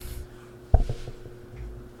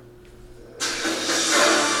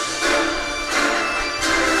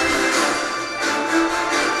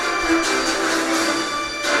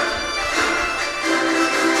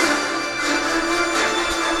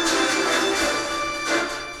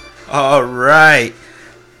All right.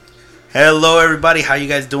 Hello, everybody. How you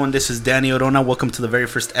guys doing? This is Danny Orona. Welcome to the very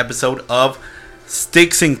first episode of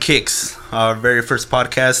Sticks and Kicks, our very first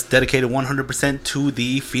podcast dedicated 100% to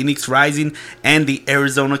the Phoenix Rising and the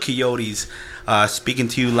Arizona Coyotes. Speaking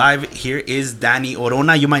to you live, here is Danny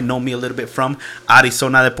Orona. You might know me a little bit from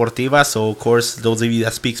Arizona Deportiva. So, of course, those of you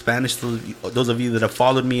that speak Spanish, those of you that have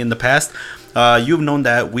followed me in the past, you've known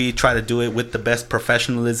that we try to do it with the best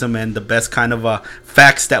professionalism and the best kind of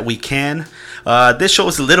facts that we can. This show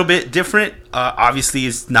is a little bit different. Obviously,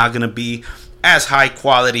 it's not going to be as high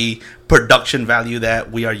quality production value that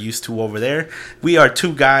we are used to over there. We are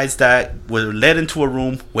two guys that were led into a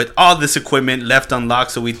room with all this equipment left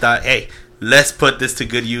unlocked. So we thought, hey, let's put this to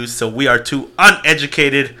good use. So we are two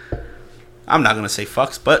uneducated, I'm not going to say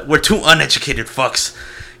fucks, but we're two uneducated fucks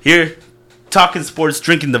here talking sports,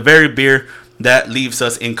 drinking the very beer that leaves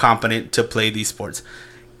us incompetent to play these sports.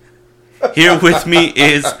 Here with me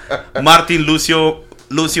is Martin Lucio.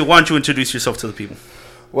 Lucio, why don't you introduce yourself to the people?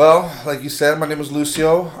 Well, like you said, my name is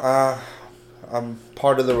Lucio. I'm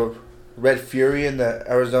part of the Red Fury and the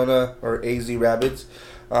Arizona or AZ Rapids.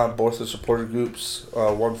 Both the supporter groups,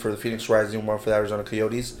 one for the Phoenix Rising, one for the Arizona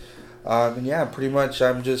Coyotes. And yeah, pretty much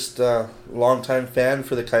I'm just a longtime fan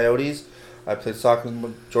for the Coyotes. I played soccer the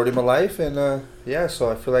majority of my life, and yeah,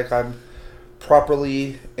 so I feel like I'm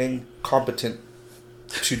properly incompetent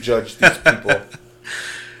to judge these people.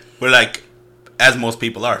 We're like, as most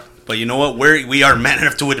people are. But you know what? We are man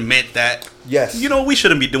enough to admit that, yes, you know, we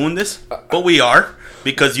shouldn't be doing this. But we are,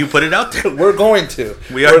 because you put it out there. We're going to.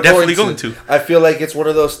 We're definitely going to. I feel like it's one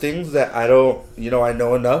of those things that I don't, I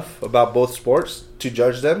know enough about both sports to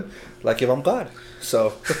judge them like if I'm God.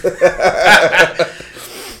 So.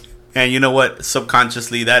 And you know what?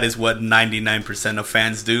 Subconsciously, that is what 99% of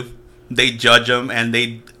fans do. They judge them, and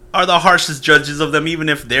they are the harshest judges of them, even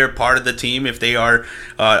if they're part of the team, if they are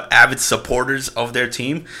avid supporters of their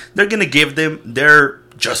team. They're going to give them their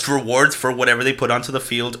just rewards for whatever they put onto the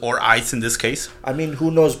field, or ice in this case. I mean,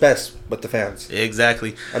 who knows best but the fans?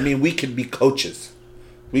 Exactly. I mean, we can be coaches.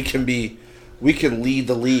 We can lead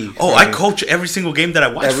the league. Oh, I coach every single game that I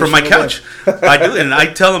watch from my couch. I do, and I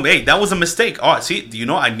tell them, hey, that was a mistake. Oh, see,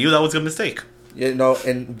 I knew that was a mistake.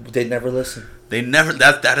 And they never listen. They never.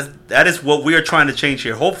 That is what we are trying to change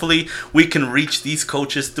here. Hopefully, we can reach these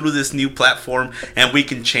coaches through this new platform, and we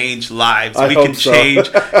can change lives. We can change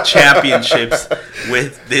championships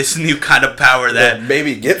with this new kind of power. That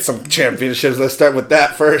maybe get some championships. Let's start with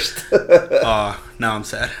that first. Now I'm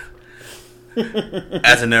sad.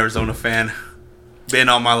 As an Arizona fan, been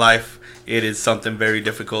all my life, it is something very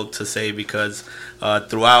difficult to say because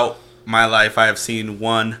throughout my life, I have seen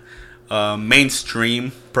one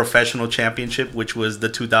mainstream professional championship, which was the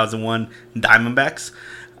 2001 Diamondbacks.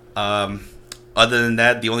 Other than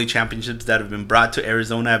that, the only championships that have been brought to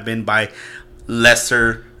Arizona have been by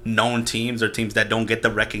lesser known teams or teams that don't get the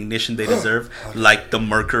recognition they deserve, like the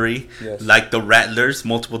Mercury, yes, like the Rattlers,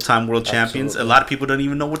 multiple time world champions. Absolutely. A lot of people don't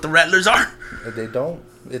even know what the Rattlers are. They don't.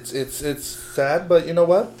 It's sad, but you know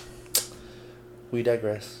what? We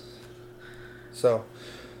digress. So,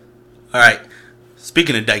 all right.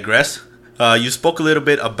 Speaking of digress, you spoke a little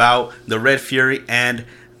bit about the Red Fury and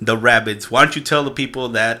the Rapids. Why don't you tell the people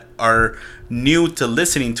that are new to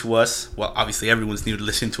listening to us? Well, obviously everyone's new to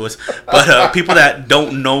listening to us, but people that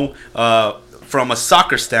don't know from a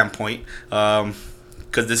soccer standpoint,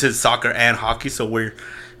 because this is soccer and hockey, so we're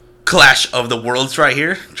clash of the worlds right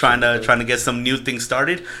here, trying to get some new things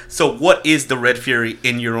started. So what is the Red Fury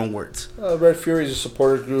in your own words? Red Fury is a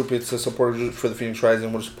supporter group. It's a supporter group for the Phoenix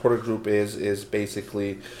Rising. What a supporter group is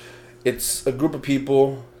basically, it's a group of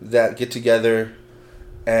people that get together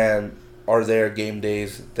and are there game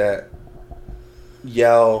days that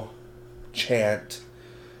yell, chant,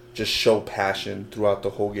 just show passion throughout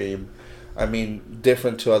the whole game. I mean,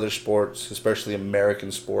 different to other sports, especially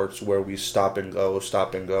American sports, where we stop and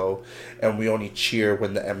go, and we only cheer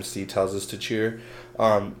when the MC tells us to cheer.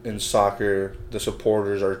 In soccer, the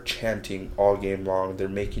supporters are chanting all game long. They're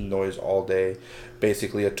making noise all day.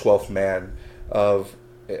 Basically, a 12th man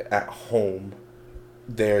at home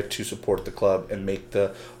there to support the club and make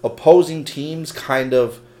the opposing teams kind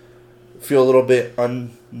of feel a little bit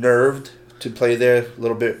unnerved to play there, a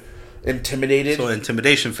little bit intimidated. So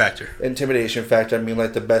intimidation factor. I mean,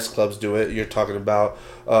 like the best clubs do it. You're talking about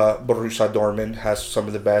Borussia Dortmund has some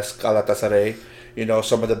of the best. Galatasaray,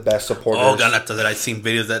 some of the best supporters. Oh, Galatasaray! I've seen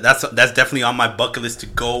videos that's definitely on my bucket list to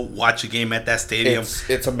go watch a game at that stadium.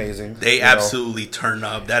 It's amazing. They absolutely turn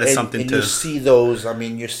up. That is something to. You see those. I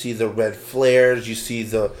mean, you see the red flares. You see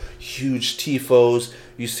the huge tifos.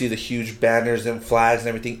 you see the huge banners and flags and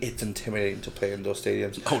everything. It's intimidating to play in those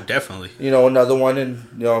stadiums. Oh, definitely. Another one,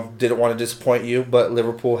 and didn't want to disappoint you, but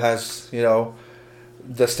Liverpool has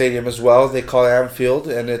the stadium as well. They call it Anfield,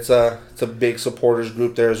 and it's a big supporters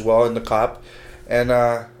group there as well in the COP. And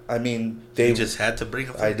I mean, you just had to bring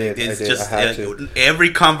up. I did. Just I had to.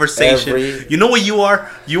 Every conversation. You know what you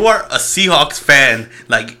are? You are a Seahawks fan.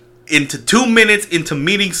 Like, into 2 minutes into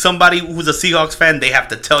meeting somebody who's a Seahawks fan, they have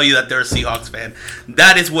to tell you that they're a Seahawks fan.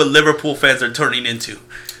 That is what Liverpool fans are turning into.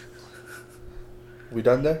 We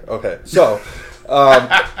done there? Okay. So,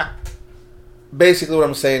 basically what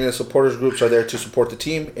I'm saying is supporters groups are there to support the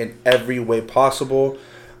team in every way possible.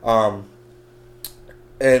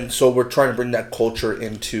 And so we're trying to bring that culture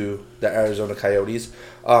into the Arizona Coyotes.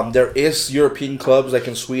 There is European clubs like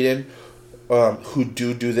in Sweden who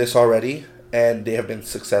do this already, and they have been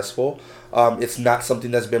successful. It's not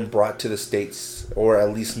something that's been brought to the States, or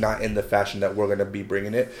at least not in the fashion that we're going to be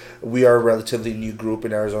bringing it. We are a relatively new group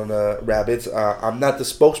in Arizona Rabbits. I'm not the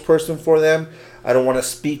spokesperson for them. I don't want to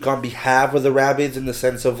speak on behalf of the Rabbits in the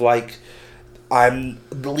sense of like I'm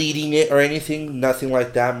leading it or anything. Nothing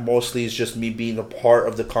like that. Mostly it's just me being a part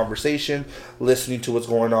of the conversation, listening to what's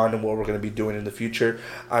going on and what we're going to be doing in the future.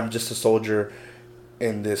 I'm just a soldier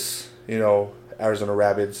in this, Arizona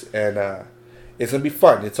Rabbits, and it's going to be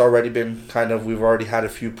fun. It's already been we've already had a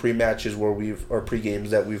few pre-matches or pre-games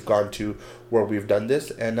that we've gone to where we've done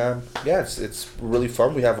this, and it's really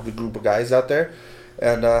fun. We have a good group of guys out there,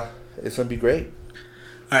 and it's going to be great.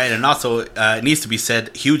 All right, and also it needs to be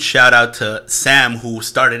said, huge shout out to Sam, who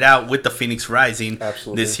started out with the Phoenix Rising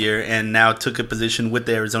this year and now took a position with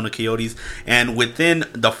the Arizona Coyotes. And within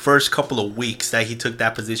the first couple of weeks that he took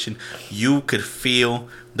that position, you could feel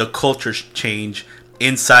the culture change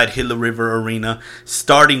inside Hitler River Arena,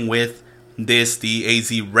 starting with the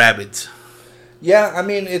AZ Rabbits. Yeah, I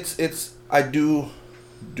mean, I do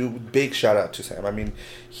big shout out to Sam. I mean,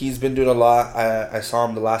 he's been doing a lot. I saw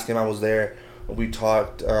him the last game I was there. We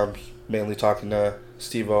talked, mainly talking to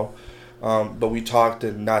Steve-O, but we talked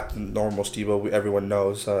to not the normal Steve-O, everyone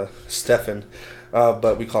knows, Stefan,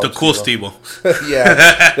 but we call him the cool Steve-O.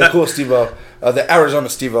 Yeah, the cool Steve-O, the Arizona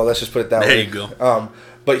Steve-O, let's just put it that way. There you go.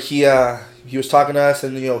 But he was talking to us,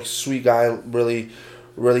 and sweet guy, really,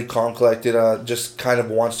 really calm, collected, just kind of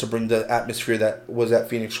wants to bring the atmosphere that was at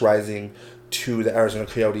Phoenix Rising to the Arizona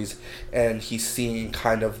Coyotes, and he's seeing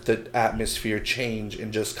kind of the atmosphere change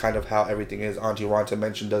and just kind of how everything is. Auntie Ranta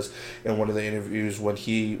mentioned us in one of the interviews when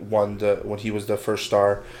he was the first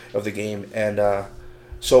star of the game, and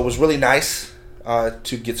so it was really nice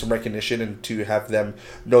to get some recognition and to have them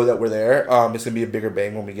know that we're there. It's gonna be a bigger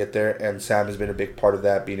bang when we get there, and Sam has been a big part of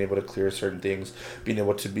that, being able to clear certain things, being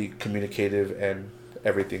able to be communicative and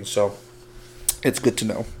everything. So it's good to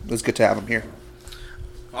know. It's good to have him here.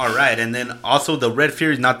 All right, and then also the Red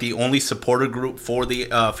Fury is not the only supporter group for the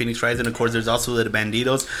Phoenix Rising. Of course, there's also the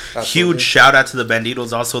Banditos. Absolutely. Huge shout out to the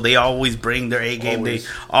Banditos. Also, they always bring their A game. They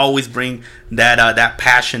always bring that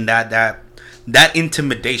passion, that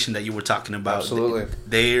intimidation that you were talking about. Absolutely.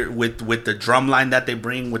 They with the drum line that they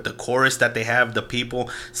bring, with the chorus that they have, the people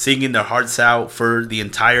singing their hearts out for the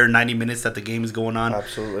entire 90 minutes that the game is going on.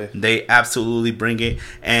 Absolutely. They absolutely bring it,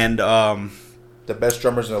 and the best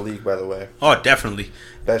drummers in the league, by the way. Oh, definitely.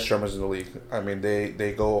 Best drummers in the league. I mean,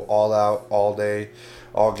 they go all out, all day,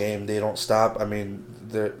 all game. They don't stop. I mean,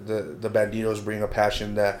 the Banditos bring a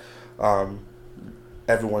passion that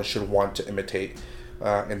everyone should want to imitate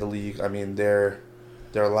in the league. I mean, they're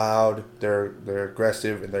loud, they're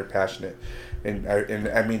aggressive, and they're passionate. And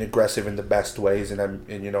I mean aggressive in the best ways. And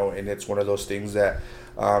it's one of those things that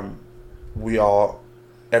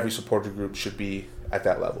every supporter group should be at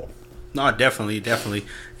that level. No, definitely.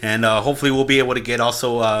 And hopefully we'll be able to get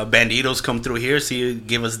also Banditos come through here,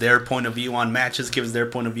 give us their point of view on matches, give us their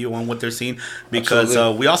point of view on what they're seeing. Because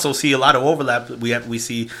we also see a lot of overlap. We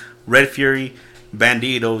see Red Fury,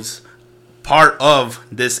 Banditos, part of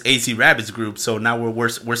this AZ Rabbits group. So now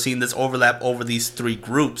we're seeing this overlap over these three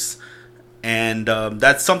groups. And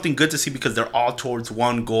that's something good to see because they're all towards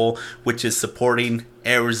one goal, which is supporting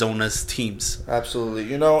Arizona's teams.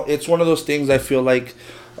 Absolutely. It's one of those things I feel like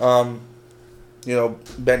Banditos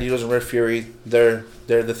and Red Fury, they're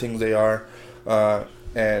the things they are,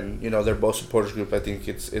 and they're both supporters group. I think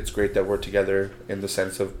it's great that we're together in the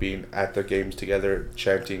sense of being at the games together,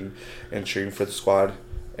 chanting and cheering for the squad,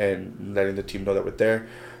 and letting the team know that we're there.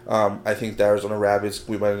 I think the Arizona Rabbits,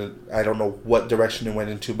 I don't know what direction they went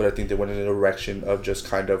into, but I think they went in the direction of just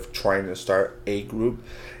kind of trying to start a group,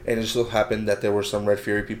 and it so happened that there were some Red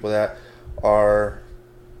Fury people that are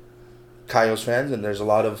Coyotes fans, and there's a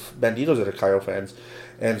lot of Banditos that are Coyote fans,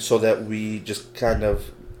 and so that we just kind of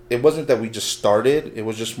it wasn't that we just started. It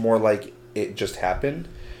was just more like it just happened.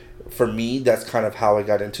 For me, that's kind of how I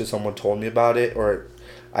got into. Someone told me about it, or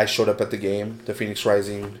I showed up at the game, the Phoenix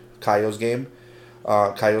Rising Coyotes game,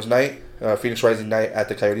 Coyotes night, Phoenix Rising night at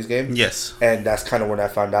the Coyotes game. Yes. And that's kind of when I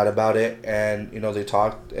found out about it, and they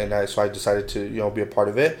talked, and so I decided to be a part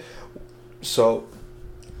of it. So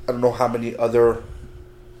I don't know how many other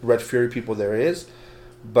Red Fury people there is,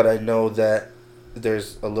 but I know that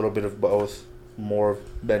there's a little bit of both, more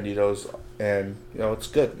Banditos, and it's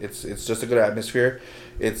good. It's just a good atmosphere.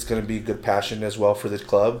 It's going to be good passion as well for this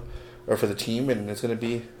club or for the team, and it's going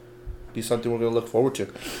to be something we're going to look forward to.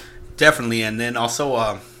 Definitely. And then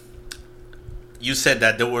also you said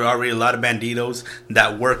that there were already a lot of Banditos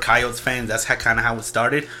that were Coyotes fans. That's kind of how it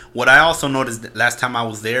started. What I also noticed last time I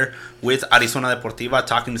was there with Arizona Deportiva,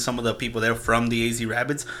 talking to some of the people there from the AZ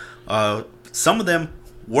Rabbits, some of them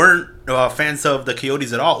weren't fans of the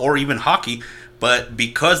Coyotes at all, or even hockey, but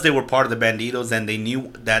because they were part of the Banditos and they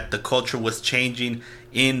knew that the culture was changing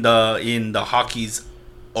in the hockey's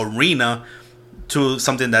arena to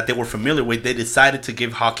something that they were familiar with, they decided to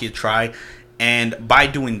give hockey a try. And by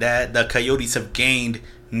doing that, the Coyotes have gained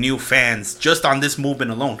new fans just on this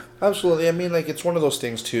movement alone. Absolutely. I mean, it's one of those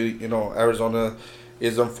things, too. Arizona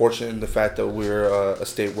is unfortunate in the fact that we're a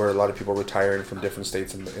state where a lot of people are retiring from different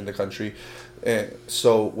states in the country. And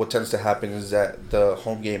so what tends to happen is that the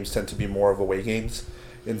home games tend to be more of away games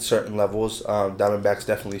in certain levels. Diamondbacks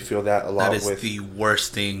definitely feel that a lot. That is the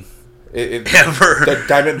worst thing ever. The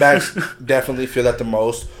Diamondbacks definitely feel that the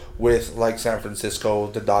most with, San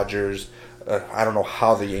Francisco, the Dodgers. I don't know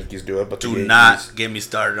how the Yankees do it, but do not get me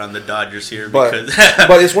started on the Dodgers here. But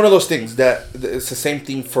it's one of those things that it's the same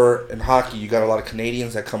thing in hockey. You got a lot of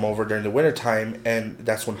Canadians that come over during the wintertime, and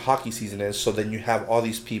that's when hockey season is. So then you have all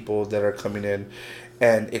these people that are coming in,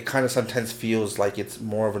 and it kind of sometimes feels like it's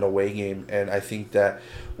more of an away game. And I think that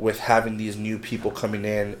with having these new people coming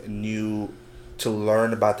in, to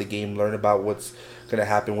learn about the game, learn about what's going to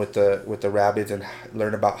happen with the Rabbits, and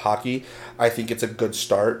learn about hockey, I think it's a good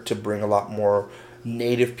start to bring a lot more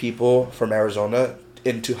native people from Arizona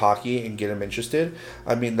into hockey and get them interested.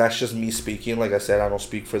 I mean, that's just me speaking. Like I said, I don't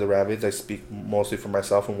speak for the Rabbits. I speak mostly for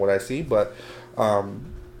myself and what I see. But I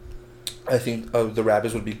think the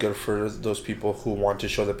Rabbits would be good for those people who want to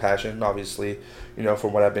show the passion. Obviously,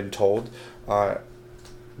 from what I've been told,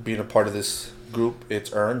 being a part of this group,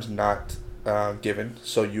 it's earned, not given.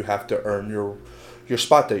 So you have to earn your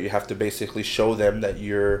spot there. You have to basically show them that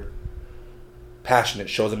you're passionate,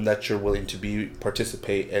 show them that you're willing to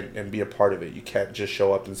participate and be a part of it. You can't just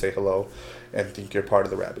show up and say hello and think you're part of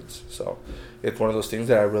the Rabbits. So it's one of those things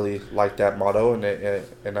that I really like, that motto,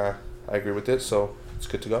 and I agree with it. So it's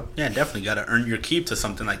good to go. Yeah, definitely got to earn your keep to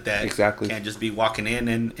something like that. Exactly. Can't just be walking in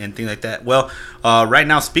and things like that. Well, right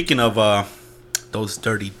now, speaking of those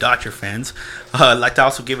dirty Dodger fans, I'd like to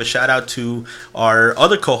also give a shout out to our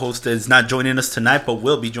other co-host that is not joining us tonight but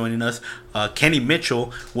will be joining us. Kenny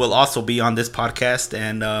Mitchell will also be on this podcast,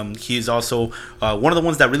 and he's also one of the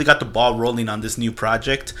ones that really got the ball rolling on this new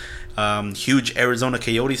project. Huge Arizona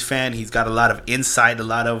Coyotes fan. He's got a lot of insight, a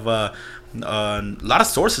lot of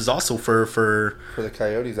sources also for the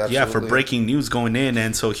Coyotes. Absolutely. Yeah, for breaking news going in.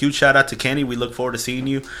 And so huge shout out to Kenny. We look forward to seeing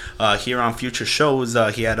you here on future shows.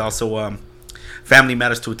 He had also family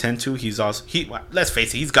matters to attend to. Let's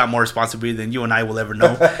face it, he's got more responsibility than you and I will ever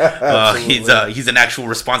know. He's an actual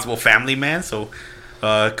responsible family man. So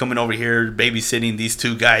coming over here babysitting these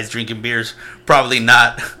two guys drinking beers, probably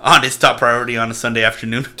not on his top priority on a Sunday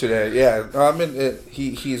afternoon today. Yeah, I mean,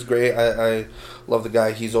 he's great. I love the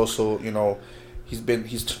guy. He's also, he's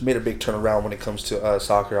made a big turnaround when it comes to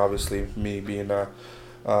soccer. Obviously, me being a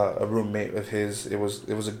roommate of his, it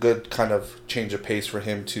was a good kind of change of pace for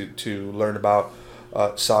him to learn about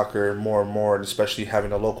soccer more and more, and especially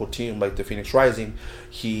having a local team like the Phoenix Rising.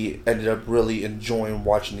 He ended up really enjoying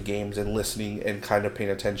watching the games and listening and kind of paying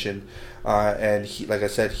attention. And he, like I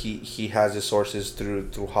said, he has his sources through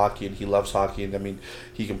hockey, and he loves hockey. And I mean,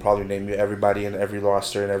 he can probably name you everybody in every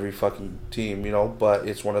roster and every fucking team, But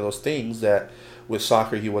it's one of those things that with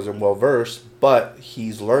soccer he wasn't well versed, but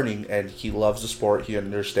he's learning and he loves the sport. He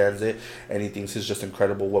understands it, and he thinks it's just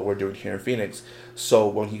incredible what we're doing here in Phoenix. So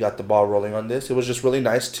when he got the ball rolling on this, it was just really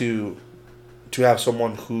nice to have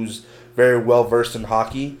someone who's very well versed in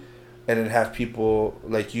hockey, and then have people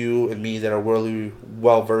like you and me that are really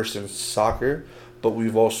well versed in soccer, but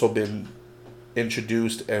we've also been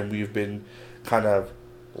introduced and we've been kind of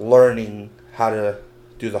learning how to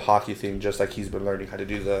do the hockey thing just like he's been learning how to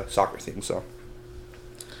do the soccer thing. So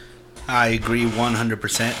I agree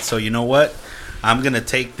 100%. So you know what? I'm going to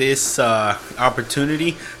take this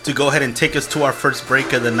opportunity to go ahead and take us to our first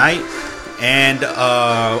break of the night. And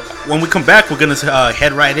when we come back, we're going to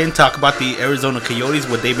head right in, talk about the Arizona Coyotes,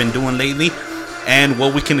 what they've been doing lately, and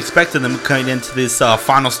what we can expect of them coming into this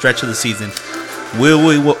final stretch of the season.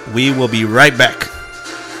 We will be right back.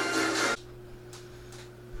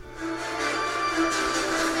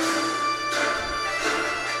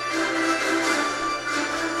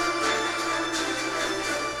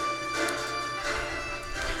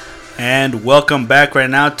 And welcome back right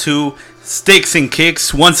now to Sticks and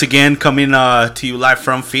Kicks, once again coming to you live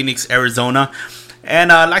from Phoenix, Arizona.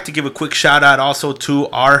 And I'd like to give a quick shout out also to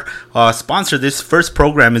our sponsor. This first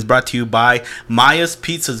program is brought to you by Maya's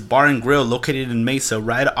Pizzas Bar and Grill, located in Mesa,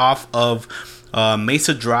 right off of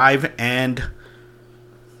Mesa Drive. And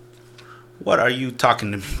what are you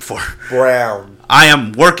talking to me for? Brown. I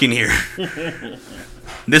am working here.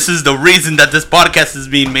 This is the reason that this podcast is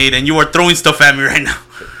being made, and you are throwing stuff at me right now.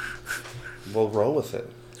 We'll roll with it.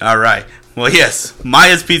 All right. Well, yes,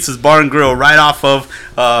 Maya's Pizzas Bar and Grill, right off of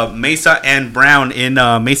Mesa and Brown in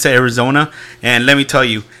Mesa, Arizona. And let me tell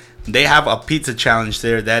you, they have a pizza challenge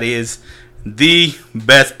there that is the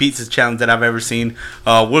best pizza challenge that I've ever seen.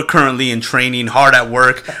 We're currently in training, hard at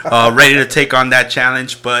work, ready to take on that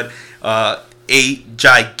challenge. But a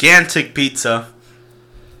gigantic pizza,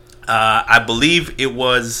 I believe it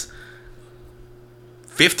was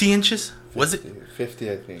 50 inches. Was it?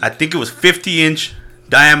 50, I think. I think it was 50-inch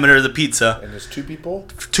diameter of the pizza. And there's two people?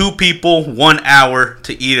 2 people, 1 hour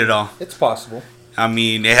to eat it all. It's possible. I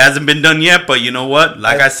mean, it hasn't been done yet, but you know what?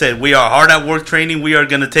 Like I said, we are hard at work training. We are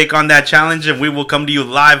going to take on that challenge, and we will come to you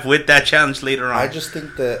live with that challenge later on. I just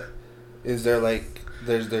think that, is there like,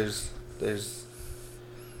 there's as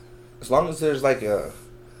long as there's like a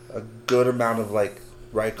good amount of like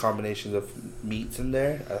right combinations of meats in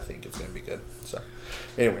there, I think it's going to be good. So,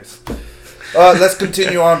 anyways. Let's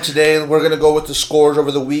continue on today. We're going to go with the scores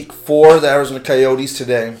over the week for the Arizona Coyotes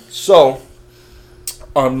today. So,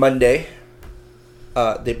 on Monday,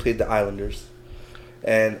 they played the Islanders.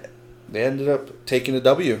 And they ended up taking a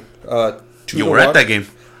W. 2-1. You were at that game.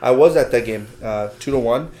 I was at that game.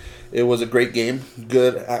 2-1. It was a great game.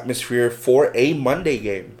 Good atmosphere for a Monday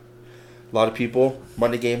game. A lot of people,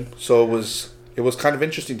 Monday game. So, it was kind of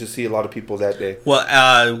interesting to see a lot of people that day.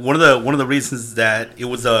 Well, one of the reasons that it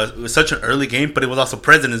was such an early game, but it was also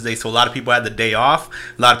President's Day, so a lot of people had the day off.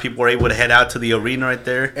 A lot of people were able to head out to the arena right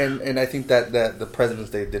there. And I think that the President's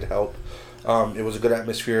Day did help. It was a good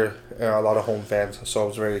atmosphere, a lot of home fans, so I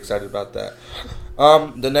was very excited about that.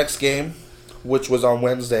 The next game, which was on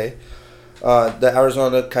Wednesday, the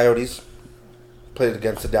Arizona Coyotes played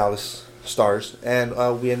against the Dallas Stars, and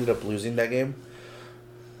we ended up losing that game.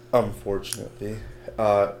 Unfortunately,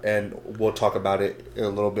 and we'll talk about it in a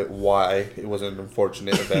little bit why it was an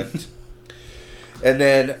unfortunate event. And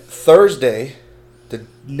then Thursday, the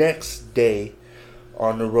next day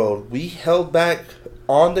on the road, we held back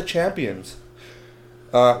on the champions.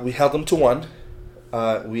 We held them to 1.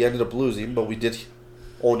 We ended up losing, but we did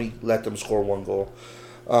only let them score 1 goal.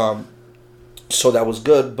 So that was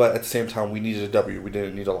good, but at the same time, we needed a W. We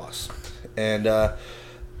didn't need a loss. And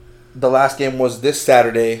the last game was this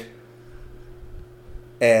Saturday,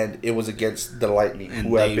 and it was against the Lightning, and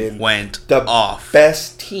who have been the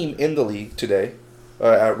best team in the league today,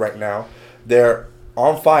 right now. They're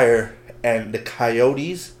on fire, and the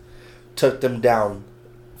Coyotes took them down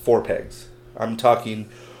 4 pegs. I'm talking,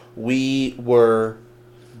 we were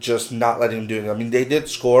just not letting them do it. I mean, they did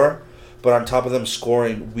score, but on top of them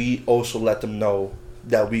scoring, we also let them know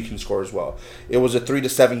that we can score as well. It was a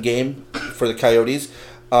 3-7 game for the Coyotes.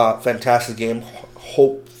 Fantastic game.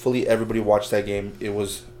 Hopefully everybody watched that game. It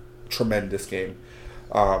was a tremendous game.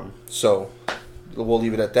 So we'll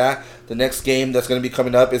leave it at that. The next game that's going to be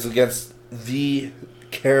coming up is against the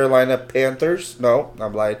Carolina Panthers. No,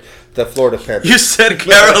 I'm lying. The Florida Panthers. You said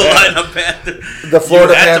Carolina Panthers. The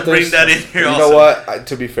Florida you had Panthers. To bring that in here. You also. know what?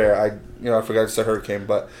 To be fair, I forgot it's a hurricane,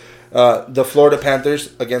 but the Florida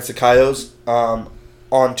Panthers against the Coyotes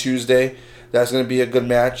on Tuesday. That's going to be a good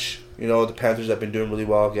match. You know, the Panthers have been doing really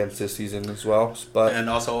well against this season as well. And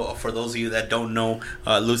also, for those of you that don't know,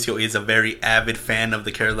 Lucio is a very avid fan of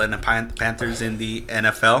the Carolina Panthers in the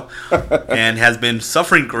NFL and has been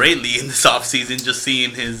suffering greatly in this offseason, just seeing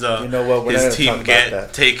his team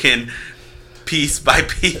get taken piece by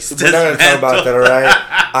piece. We're not going to talk about that, all right?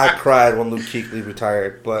 I cried when Luke Kuechly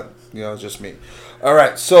retired, but, it's just me. All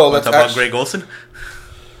right, so let's talk about Greg Olsen?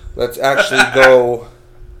 Let's actually go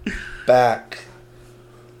back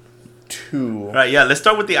to... Right, yeah, let's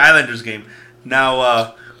start with the Islanders game.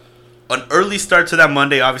 Now, an early start to that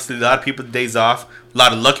Monday, obviously a lot of people days off. A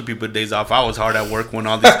lot of lucky people days off. I was hard at work when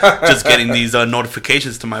all these just getting these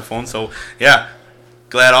notifications to my phone. So, yeah,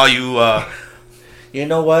 glad all you You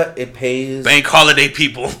know what? It pays. Bank holiday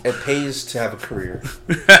people. It pays to have a career.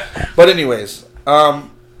 But anyways, that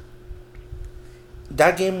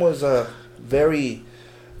game was very,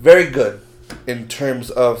 very good in terms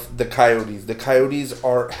of the Coyotes. The Coyotes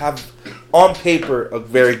have on paper a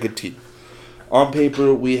very good team. On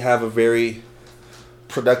paper, we have a very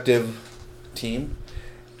productive team,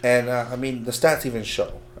 and the stats even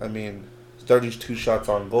show. 32 shots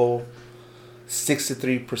on goal,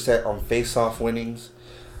 63% on face-off winnings.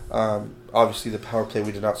 Obviously, the power play,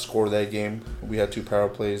 we did not score that game. We had 2 power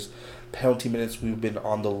plays. Penalty minutes, we've been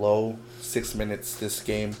on the low, 6 minutes this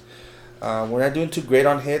game. We're not doing too great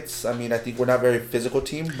on hits. I think we're not a very physical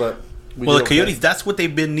team, but the Coyotes, that's what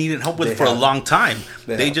they've been needing help with a long time.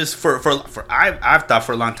 They just I've thought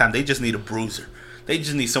for a long time they just need a bruiser. They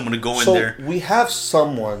just need someone to go in there. We have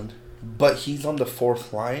someone, but he's on the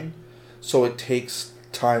 4th line, so it takes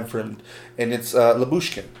time for him. And it's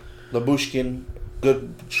Labushkin. Labushkin,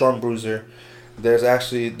 good strong bruiser.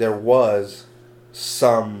 There was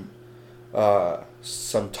some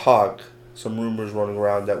talk, some rumors running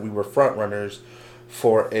around that we were front runners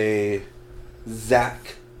for a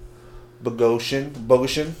Zach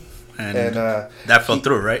Bogosian. And that fell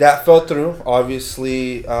through, right? That fell through.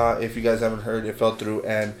 Obviously, if you guys haven't heard, it fell through.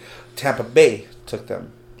 And Tampa Bay took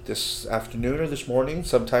them this afternoon or this morning,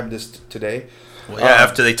 sometime today. Well, yeah,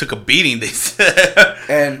 after they took a beating, they said.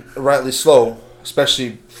 And rightly so,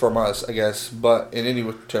 especially from us, I guess. But in any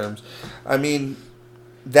terms,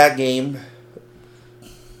 that game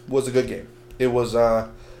was a good game. It was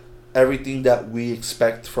everything that we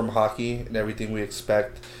expect from hockey and everything we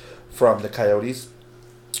expect from the Coyotes.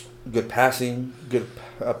 Good passing, good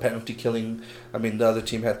penalty killing. The other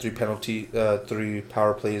team had 3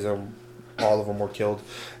 power plays, and all of them were killed,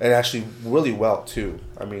 and actually really well too.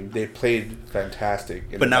 They played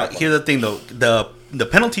fantastic. But now here's the thing, though: the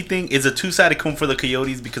penalty thing is a two-sided coin for the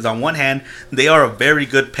Coyotes, because on one hand they are a very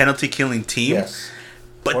good penalty killing team. Yes.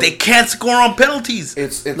 But they can't score on penalties.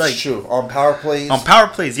 It's true. On power plays. On power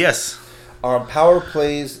plays, yes. On power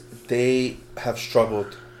plays, they have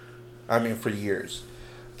struggled. For years.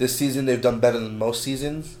 This season, they've done better than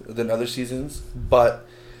other seasons, but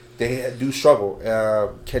they do struggle.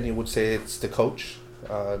 Kenny would say it's the coach,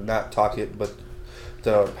 not Talkett, but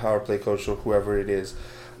the power play coach or whoever it is.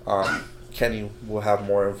 Kenny will have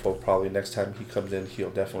more info probably next time he comes in. He'll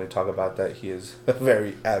definitely talk about that. He is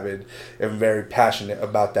very avid and very passionate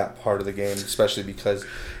about that part of the game, especially because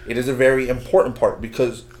it is a very important part.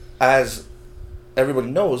 Because as everybody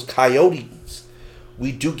knows, Coyotes,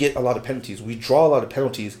 we do get a lot of penalties. We draw a lot of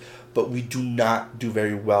penalties, but we do not do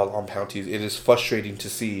very well on penalties. It is frustrating to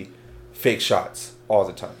see fake shots all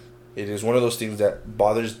the time. It is one of those things that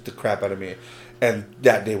bothers the crap out of me, and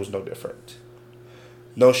that day was no different.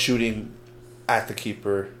 No shooting at the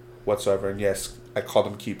keeper whatsoever, and yes, I called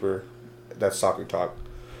him keeper. That's soccer talk.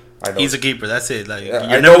 I know he's a keeper. That's it.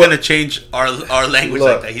 You're never going to change our language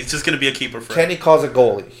like that. He's just going to be a keeper for. Kenny calls it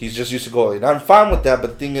goalie. He's just used to goalie, and I'm fine with that.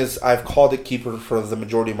 But the thing is, I've called it keeper for the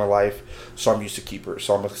majority of my life, so I'm used to keeper.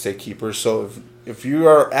 So I'm going to say keeper. So if you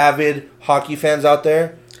are avid hockey fans out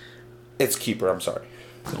there, it's keeper. I'm sorry.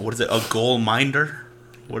 What is it? A goal minder?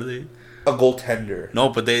 What are they? A goaltender. No,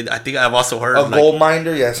 but I think I've also heard a goal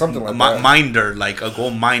minder. Yeah, something like that. Minder, like a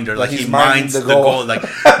goal minder, like he minds the goal. Like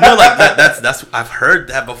no, like that's I've heard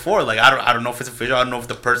that before. Like I don't know if it's official. I don't know if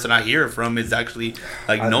the person I hear it from is actually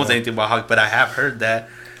knows anything about hockey, but I have heard that,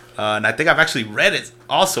 and I think I've actually read it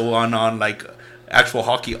also on like actual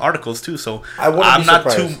hockey articles too. So I'm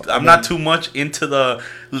not too much into the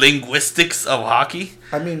linguistics of hockey.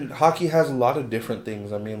 Hockey has a lot of different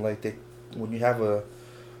things. When you have a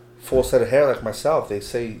full set of hair like myself, they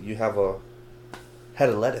say you have a head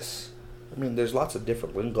of lettuce. There's lots of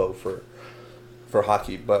different lingo for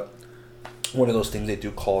hockey, but one of those things they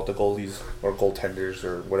do call it the goalies or goaltenders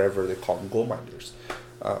or whatever they call them, goal minders.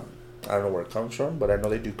 I don't know where it comes from, but I know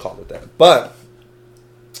they do call it that. But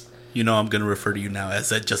I'm going to refer to you now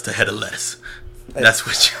as just a head of lettuce. That's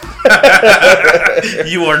what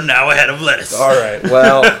you are now a head of lettuce. All right.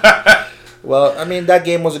 Well, that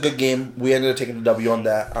game was a good game. We ended up taking the W on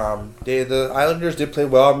that. The Islanders did play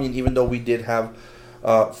well. Even though we did have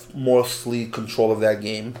mostly control of that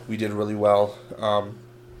game, we did really well.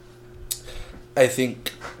 I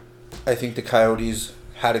think the Coyotes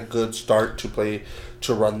had a good start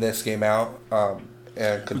to run this game out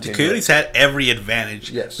and continue. The Coyotes had every advantage,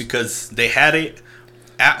 yes, because they had it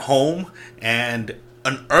at home and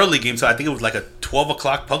an early game. So I think it was like a 12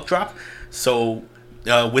 o'clock puck drop. So.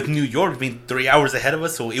 With New York being 3 hours ahead of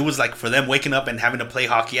us, so it was like for them waking up and having to play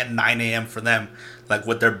hockey at 9 a.m. for them, like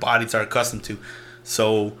what their bodies are accustomed to.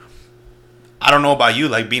 So I don't know about you,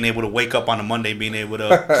 like being able to wake up on a Monday, being able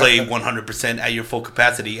to play 100% at your full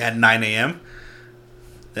capacity at 9 a.m.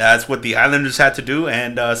 That's what the Islanders had to do,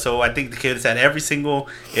 and so I think the Coyotes had every single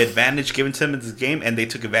advantage given to them in this game, and they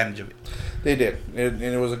took advantage of it. They did, and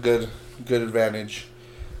it was a good advantage.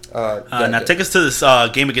 Now take us to this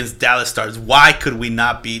game against Dallas Stars. Why could we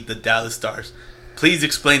not beat the Dallas Stars? Please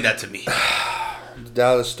explain that to me. The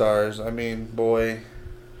Dallas Stars. I mean, boy,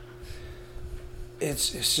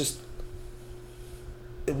 it's just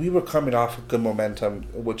we were coming off of good momentum,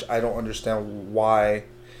 which I don't understand why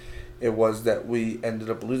it was that we ended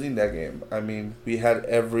up losing that game. I mean, we had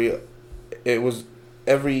every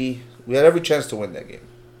chance to win that game,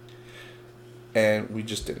 and we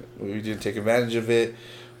just didn't. We didn't take advantage of it.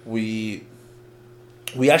 We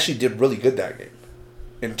actually did really good that game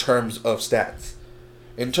in terms of stats.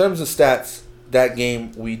 In terms of stats, that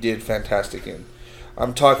game we did fantastic in.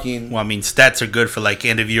 I'm talking. Well, I mean, stats are good for like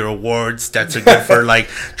end of year awards. Stats are good for like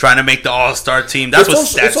trying to make the All-Star team. That's what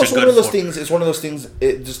stats are good for. It's also one of those things. It's one of those things.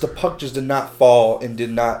 It just the puck just did not fall and did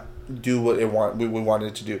not do what we wanted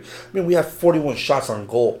it to do. I mean, we have 41 shots on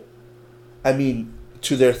goal. I mean,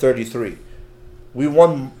 to their 33. We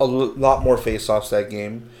won a lot more faceoffs that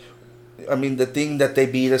game. I mean, the thing that they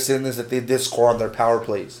beat us in is that they did score on their power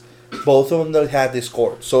plays. Both of them they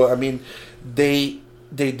scored. So I mean, they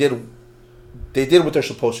did what they're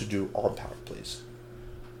supposed to do on power plays.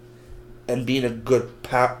 And being a good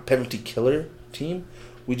penalty killer team,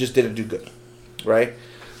 we just didn't do good, right?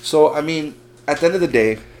 So I mean, at the end of the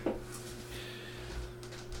day,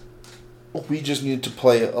 we just needed to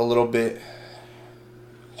play a little bit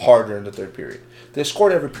harder in the third period. They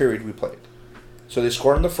scored every period we played. So they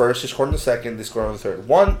scored in the first, they scored in the second, they scored in the third.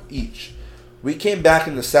 One each. We came back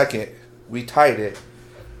in the second, we tied it.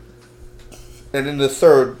 And in the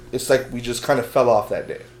third, it's like we just kind of fell off that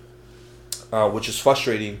day. Which is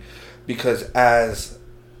frustrating because as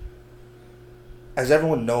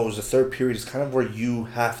everyone knows, the third period is kind of where you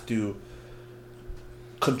have to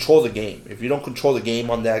control the game. If you don't control the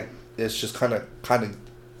game on that, it's just kind of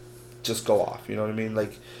just go off. You know what I mean?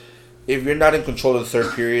 Like, if you're not in control of the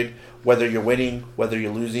third period, whether you're winning, whether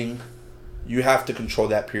you're losing, you have to control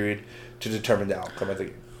that period to determine the outcome of the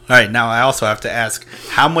game. All right, now I also have to ask,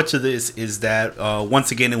 how much of this is that,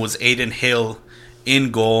 once again, it was Aiden Hill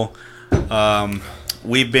in goal.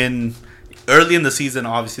 We've been, early in the season,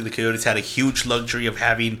 obviously the Coyotes had a huge luxury of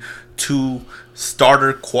having two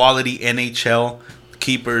starter quality NHL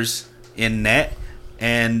keepers in net.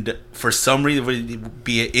 And for some reason,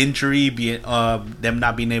 be it injury, be it them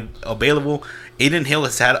not being available, Aiden Hill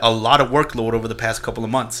has had a lot of workload over the past couple of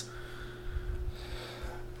months.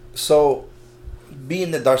 So, being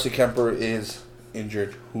that Darcy Kemper is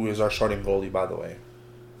injured, who is our starting goalie, by the way,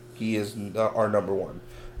 he is our number one.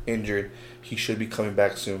 Injured. He should be coming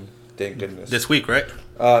back soon. Thank goodness. This week, right?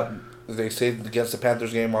 They say against the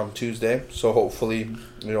Panthers game on Tuesday. So, hopefully,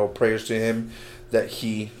 prayers to him that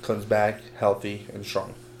he comes back healthy and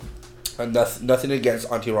strong. And nothing against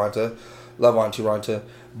Antti Raanta. Love Antti Raanta.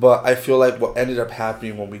 But I feel like what ended up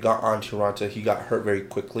happening when we got Antti Raanta, he got hurt very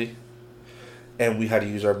quickly. And we had to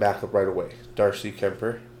use our backup right away, Darcy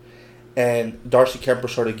Kemper. And Darcy Kemper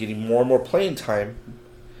started getting more and more playing time.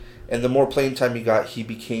 And the more playing time he got, he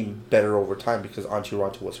became better over time because Antti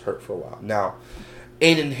Raanta was hurt for a while. Now,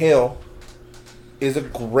 Aiden Hill is a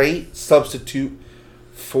great substitute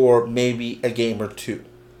for maybe a game or two.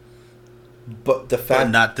 But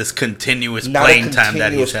not this continuous playing time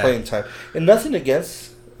that he's had. And nothing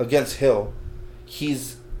against Hill.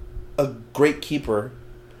 He's a great keeper,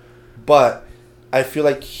 but I feel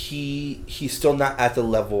like he's still not at the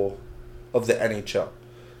level of the NHL.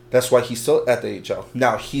 That's why he's still at the NHL.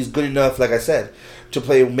 Now, he's good enough, like I said, to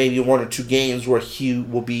play maybe one or two games where he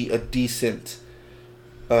will be a decent,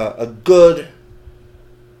 a good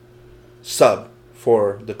sub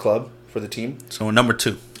for the club, for the team. So a number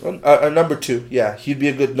two. A number two, yeah. He'd be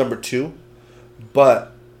a good number two.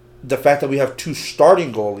 But the fact that we have two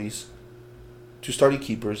starting goalies, two starting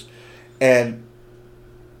keepers, and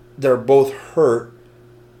they're both hurt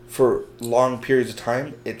for long periods of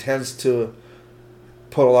time, it tends to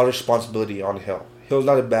put a lot of responsibility on Hill. Hill's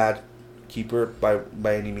not a bad keeper by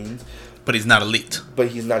any means. But he's not elite. But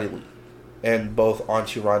he's not elite. And both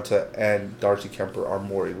Antti Raanta and Darcy Kemper are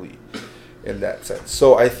more elite in that sense.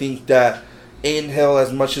 So I think that Aiden Hill,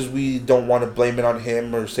 as much as we don't want to blame it on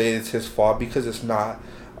him or say it's his fault, because it's not,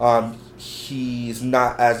 he's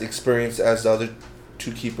not as experienced as the other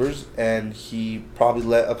two keepers, and he probably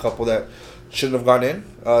let a couple that shouldn't have gone in.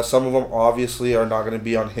 Some of them obviously are not going to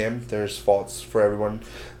be on him. There's faults for everyone,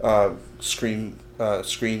 screens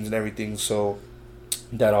and everything, so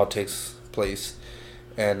that all takes place.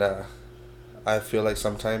 And I feel like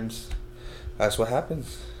sometimes that's what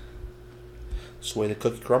happens. It's the way the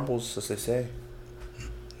cookie crumbles, as they say.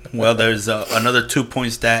 Well, there's another 2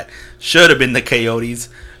 points that should have been the Coyotes.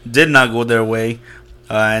 Did not go their way.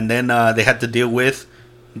 And then they had to deal with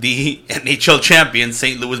the NHL champion,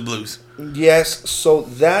 St. Louis Blues. Yes, so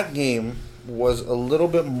that game was a little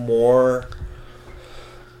bit more...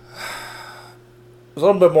 It was a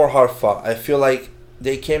little bit more hard fought. I feel like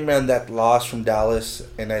they came in that loss from Dallas,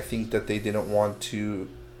 and I think that they didn't want to...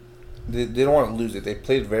 They didn't want to lose it. They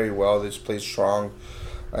played very well. They just played strong.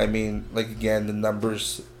 I mean, like, again, the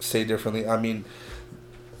numbers say differently. I mean,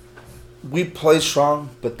 we played strong,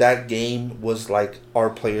 but that game was like our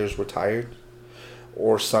players were tired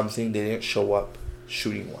or something. They didn't show up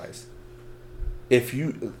shooting-wise.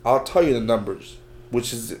 I'll tell you the numbers,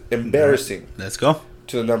 which is embarrassing. Let's go.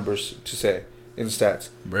 To the numbers to say in stats.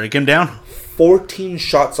 Break him down. 14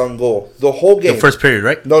 shots on goal. The whole game. The first period,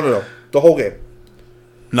 right? No. The whole game.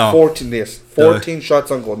 No. 14 shots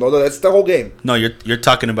on goal. No, that's the whole game. No, you're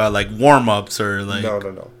talking about like warm-ups or like...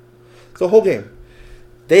 No. The whole game.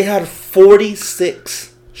 They had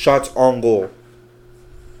 46 shots on goal.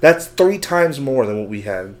 That's 3 times more than what we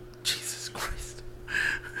had. Jesus Christ.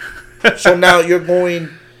 So now you're going...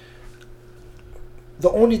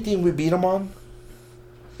 The only thing we beat them on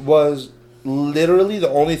was literally the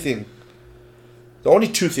only thing. The only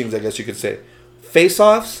 2 things, I guess you could say.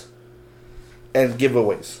 Face-offs and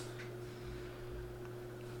giveaways.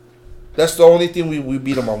 That's the only thing we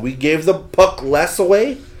beat them on. We gave the puck less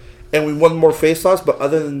away, and we won more face-offs, but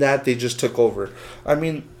other than that, they just took over. I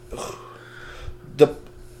mean,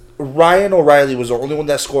 Ryan O'Reilly was the only one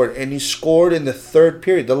that scored, and he scored in the third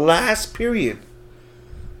period, the last period.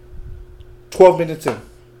 12 minutes in.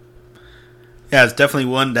 Yeah, it's definitely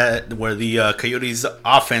one where the Coyotes'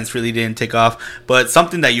 offense really didn't take off. But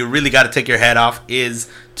something that you really got to take your hat off is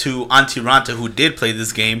to Antti Raanta, who did play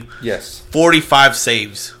this game. Yes. 45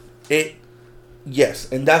 saves. Yes,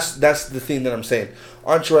 and that's the thing that I'm saying.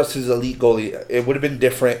 Antti Raanta is an elite goalie. It would have been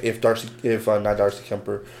different if not Darcy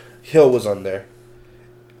Kemper, Hill was on there.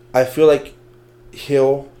 I feel like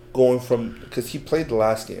Hill going from... Because he played the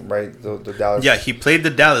last game, right? The Dallas. Yeah, he played the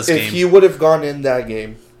Dallas game. If he would have gone in that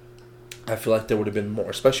game, I feel like there would have been more,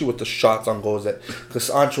 especially with the shots on goals. Because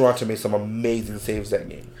Antti Raanta made some amazing saves that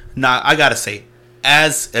game. Now, I got to say,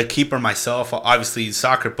 as a keeper myself, obviously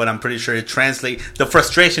soccer, but I'm pretty sure the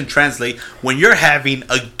frustration translate when you're having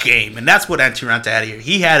a game. And that's what Antti Raanta had here.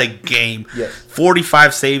 He had a game. Yes.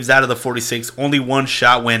 45 saves out of the 46. Only 1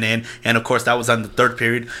 shot went in. And, of course, that was on the third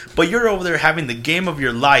period. But you're over there having the game of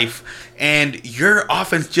your life, and your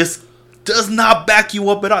offense just does not back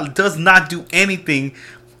you up at all. It does not do anything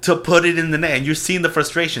to put it in the net. And you're seeing the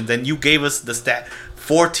frustrations. And you gave us the stat,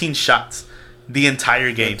 14 shots. The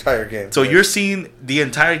entire game. So you're seeing the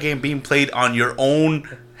entire game being played on your own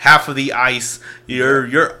half of the ice.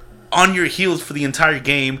 You're on your heels for the entire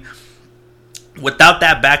game. Without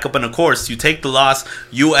that backup, and of course, you take the loss.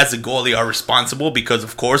 You as a goalie are responsible because,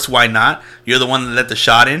 of course, why not? You're the one that let the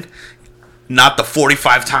shot in. Not the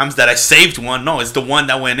 45 times that I saved one. No, it's the one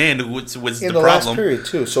that went in was the problem. In the last period,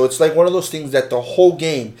 too. So it's like one of those things that the whole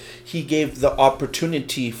game, he gave the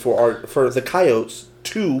opportunity for the Coyotes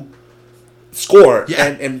to score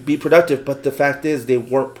and be productive, but the fact is they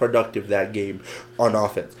weren't productive that game on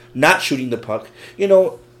offense. Not shooting the puck. You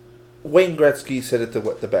know, Wayne Gretzky said it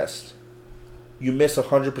the best. You miss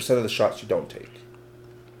 100% of the shots you don't take.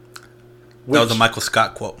 That was a Michael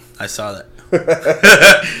Scott quote. I saw that.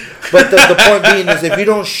 But the point being is if you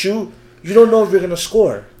don't shoot, you don't know if you're going to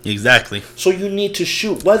score. Exactly. So you need to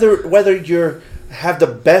shoot. Whether you're have the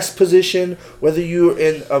best position, whether you're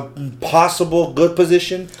in a possible good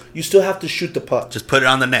position, you still have to shoot the puck. Just put it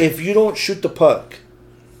on the net. If you don't shoot the puck,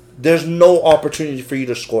 there's no opportunity for you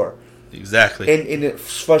to score. Exactly. And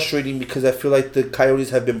it's frustrating because I feel like the Coyotes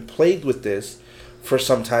have been plagued with this for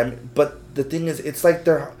some time. But the thing is, it's like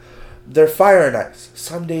they're fire and ice.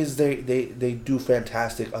 Some days they do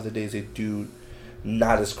fantastic. Other days they do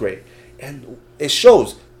not as great. And it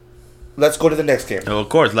shows. Let's go to the next game. Oh, of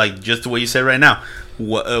course, like just the way you said right now.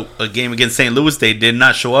 A game against St. Louis, they did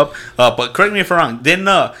not show up. But correct me if I'm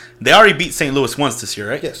wrong. They already beat St. Louis once this year,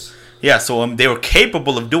 right? Yes. Yeah, so they were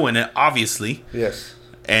capable of doing it, obviously. Yes.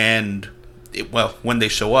 And, when they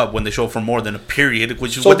show up for more than a period,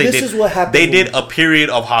 which is so what they did. This is what happened. They did a period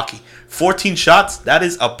of hockey. 14 shots, that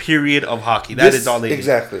is a period of hockey. That is all they did.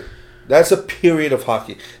 Exactly. That's a period of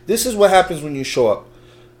hockey. This is what happens when you show up.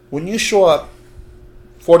 When you show up,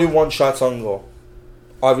 41 shots on goal.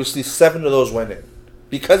 Obviously, 7 of those went in.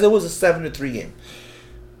 Because it was a 7-3 game.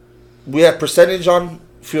 We had percentage on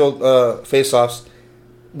field face-offs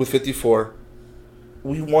with 54.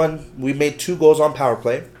 we won. We made 2 goals on power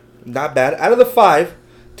play. Not bad. Out of the 5,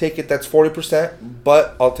 take it. That's 40%.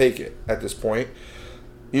 But I'll take it at this point.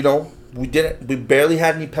 You know, we didn't. We barely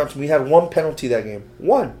had any penalties. We had 1 penalty that game.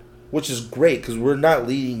 1, which is great because we're not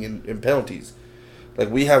leading in penalties. Like,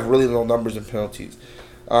 we have really low numbers in penalties.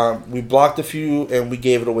 We blocked a few and we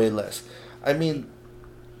gave it away less. I mean,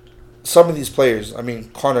 some of these players. I mean,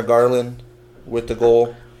 Connor Garland with the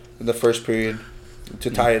goal in the first period to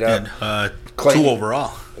tie it up. And, Clayton, 2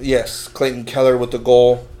 overall. Yes, Clayton Keller with the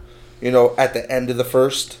goal. You know, at the end of the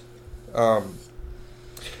first. Then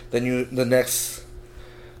the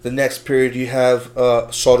next period you have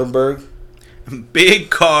Soderberg. Big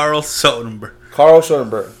Carl Soderberg. Carl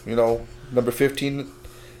Soderberg, you know, number 15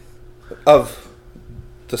 of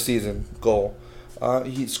the season goal.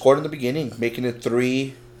 He scored in the beginning, making it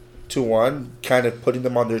 3-1, kind of putting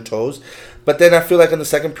them on their toes. But then I feel like in the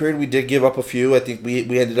second period we did give up a few. I think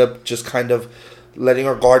we ended up just kind of letting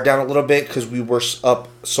our guard down a little bit because we were up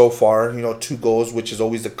so far. You know, 2 goals, which is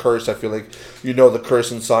always the curse. I feel like you know the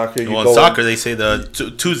curse in soccer. Well, in soccer they say the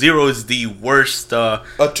 2-0 is the worst. A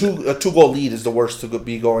 2-goal lead is the worst to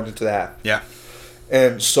be going into that. Yeah.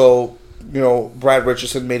 And so, you know, Brad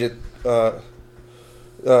Richardson made it 4-3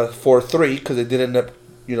 because they did end up,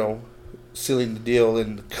 you know, sealing the deal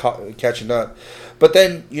and catching up. But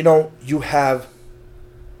then, you know, you have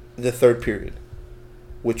the third period,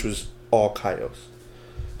 which was all Coyotes.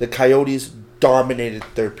 The Coyotes dominated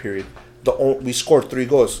third period. We scored 3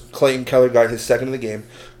 goals. Clayton Keller got his second of the game.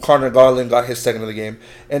 Connor Garland got his second of the game.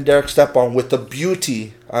 And Derek Stepan with the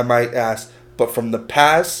beauty, I might ask, but from the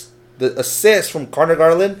pass, the assist from Connor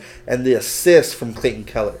Garland and the assist from Clayton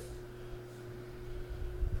Keller.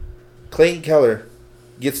 Clayton Keller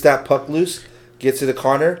gets that puck loose, gets it to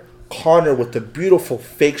Connor. Connor with the beautiful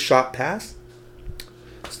fake shot pass.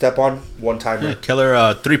 Step on, one-timer. Yeah,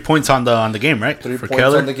 Keller 3 points on the game, right? 3 For points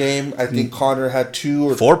Keller. on the game. I think Connor had 2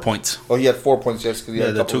 or 4 points. Oh, he had 4 points. Yes, because he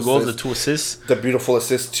had the 2 goals, the 2 assists. The beautiful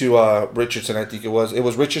assist to Richardson. I think it was. It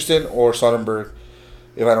was Richardson or Sonnenberg,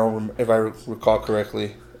 if I recall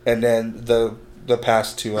correctly. And then the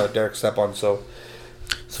pass to Derek Stepan. So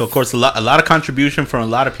of course a lot of contribution from a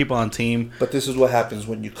lot of people on the team. But this is what happens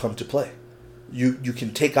when you come to play. You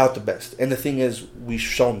can take out the best, and the thing is, we've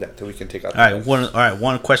shown that we can take out. The best.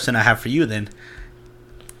 One question I have for you then: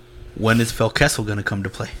 when is Phil Kessel going to come to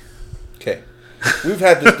play? Okay, we've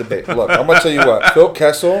had this debate. Look, I'm gonna tell you what, Phil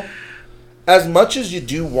Kessel. As much as you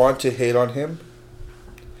do want to hate on him,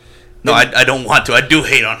 no, I don't want to. I do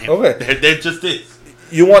hate on him. Okay, there just is.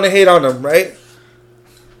 You want to hate on him, right?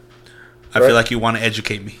 I feel like you want to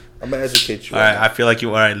educate me. I'm gonna educate you. All right, I feel like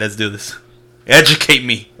you. All right, let's do this. Educate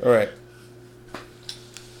me. All right.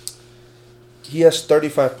 He has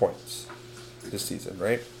 35 points this season,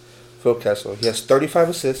 right? Phil Kessel. He has 35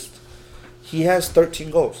 assists. He has 13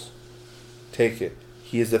 goals. Take it.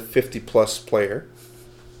 He is a 50-plus player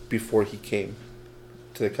before he came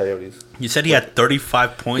to the Coyotes. You said he had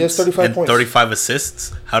 35 points. He has 35 and points. 35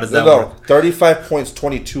 assists. How does that work? 35 points,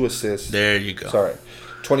 22 assists. There you go. Sorry.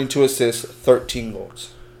 22 assists, 13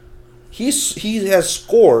 goals. He has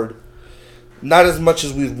scored, not as much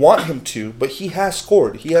as we want him to, but he has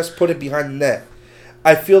scored. He has put it behind the net.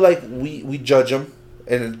 I feel like we judge him,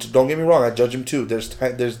 and don't get me wrong, I judge him too.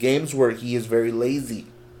 There's games where he is very lazy,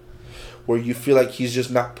 where you feel like he's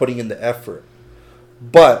just not putting in the effort.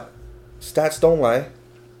 But stats don't lie.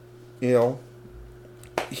 You know,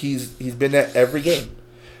 he's been at every game.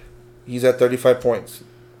 He's at 35 points.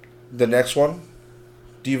 The next one,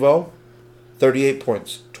 Devo, 38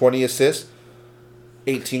 points, 20 assists,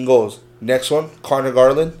 18 goals. Next one, Connor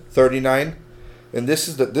Garland, 39. And this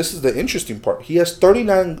is the interesting part. He has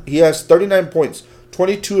 39 points.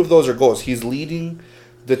 22 of those are goals. He's leading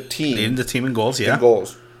the team. Leading the team in goals, yeah.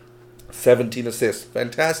 17 assists.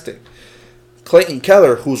 Fantastic. Clayton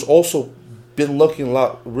Keller, who's also been looking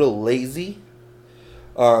real lazy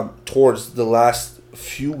towards the last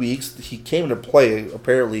few weeks. He came to play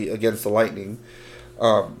apparently against the Lightning.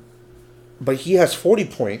 But he has 40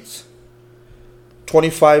 points,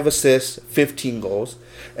 25 assists, 15 goals.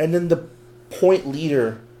 And then the point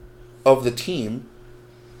leader of the team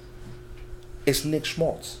is Nick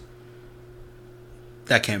Schmaltz.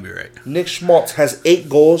 That can't be right. Nick Schmaltz has 8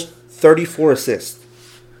 goals, 34 assists.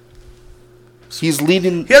 He's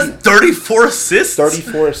leading. He has 34 assists?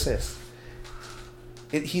 34 assists.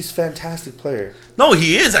 He's a fantastic player. No,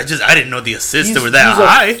 he is. I didn't know the assists were that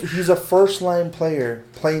high. He's a first-line player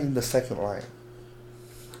playing in the second line,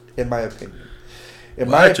 in my opinion.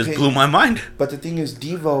 That just blew my mind. But the thing is,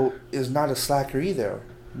 Devo is not a slacker either.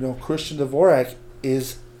 You know, Christian Dvorak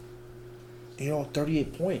is,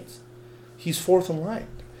 38 points. He's fourth in line.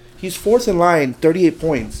 He's fourth in line, 38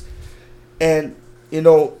 points. And,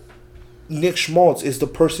 Nick Schmaltz is the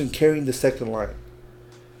person carrying the second line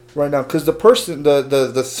right now. Because the person,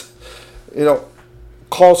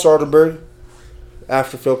 Carl Sardenberg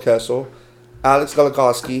after Phil Kessel, Alex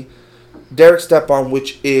Goligoski, Derek Stepan,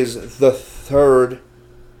 which is the third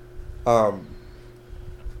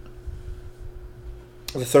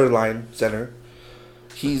line center.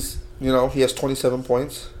 He has 27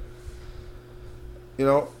 points.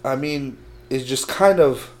 It's just kind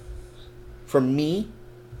of, for me,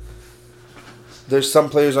 there's some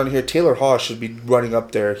players on here. Taylor Haas should be running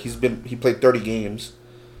up there. He played 30 games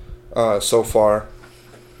so far,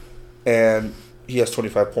 and he has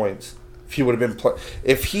 25 points. If he would have been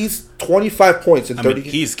if he's 25 points in 30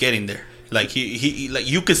 games, he's getting there. Like he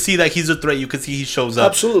you could see that he's a threat. You could see he shows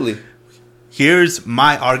up. Absolutely. Here's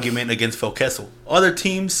my argument against Phil Kessel. Other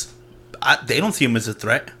teams, they don't see him as a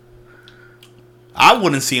threat. I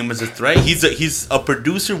wouldn't see him as a threat. He's a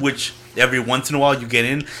producer, which every once in a while you get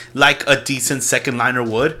in, like a decent second liner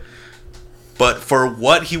would. But for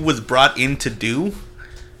what he was brought in to do.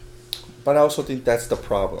 But I also think that's the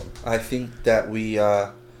problem. I think that we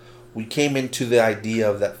came into the idea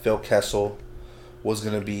of that Phil Kessel was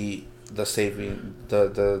going to be the saving,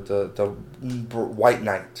 the white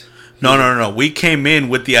knight. No. We came in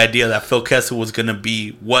with the idea that Phil Kessel was going to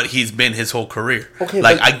be what he's been his whole career. Okay,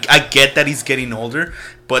 I get that he's getting older,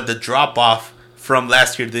 but the drop off from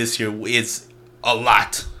last year to this year is a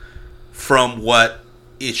lot from what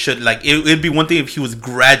it should. Like, it'd be one thing if he was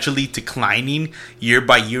gradually declining year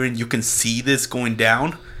by year, and you can see this going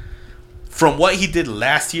down. From what he did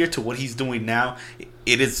last year to what he's doing now,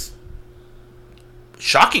 it is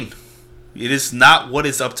shocking. It is not what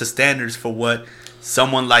is up to standards for what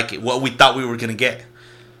someone like what we thought we were going to get.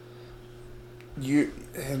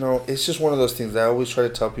 It's just one of those things I always try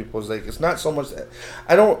to tell people is like, it's not so much that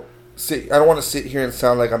I don't want to sit here and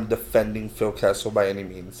sound like I'm defending Phil Kessel by any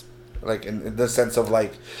means. Like in the sense of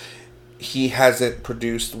like he hasn't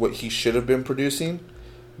produced what he should have been producing,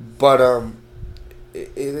 but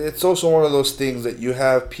it's also one of those things that you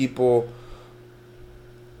have people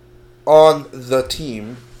on the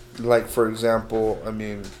team, like for example,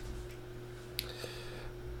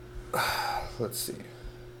 let's see.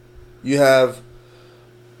 You have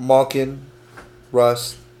Malkin,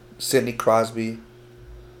 Russ, Sidney Crosby,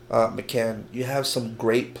 McCann. You have some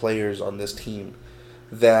great players on this team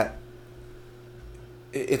that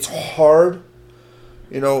it's hard,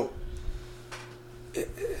 put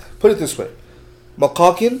it this way.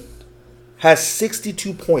 McCalkin has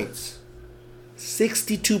 62 points.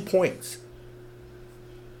 62 points.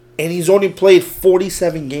 And he's only played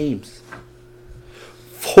 47 games.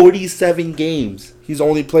 47 games he's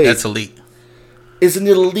only played. That's elite. Is an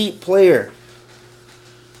elite player.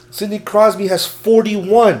 Sidney Crosby has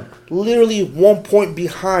 41. Literally 1 point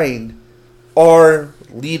behind our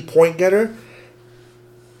lead point getter.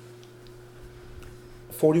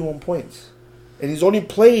 41 points. And he's only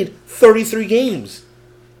played 33 games.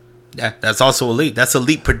 Yeah, that's also elite. That's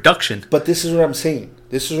elite production. But this is what I'm saying.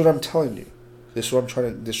 This is what I'm telling you. This is what I'm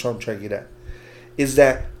trying to get at. Is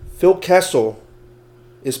that Phil Kessel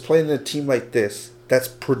is playing in a team like this that's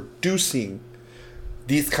producing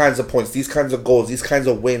these kinds of points, these kinds of goals, these kinds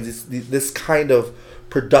of wins, this kind of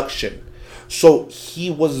production. So he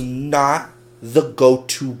was not the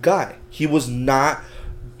go-to guy. He was not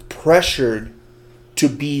pressured to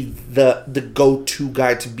be the go-to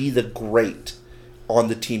guy, to be the great on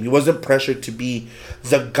the team. He wasn't pressured to be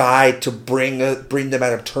the guy to bring them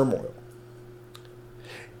out of turmoil.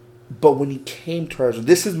 But when he came to Arizona,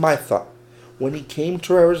 this is my thought. When he came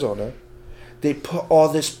to Arizona, they put all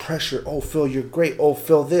this pressure. Oh, Phil, you're great. Oh,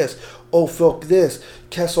 Phil, this. Oh, Phil, this.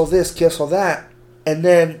 Kessel, that. And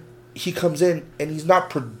then he comes in and he's not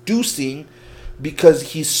producing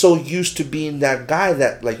because he's so used to being that guy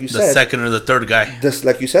that, like you said, the second or the third guy. This,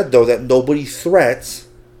 like you said, though, that nobody threats.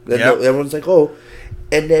 That everyone's like, oh.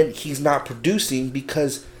 And then he's not producing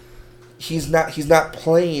because he's not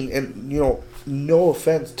playing. And, no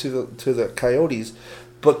offense to the Coyotes,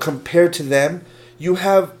 but compared to them, you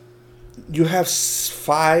have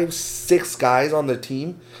 5-6 guys on the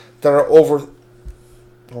team that are over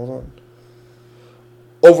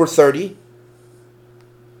 30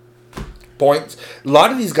 points. A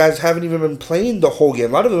lot of these guys haven't even been playing the whole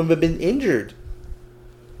game. A lot of them have been injured.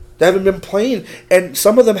 They haven't been playing, and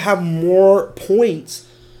some of them have more points,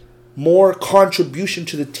 more contribution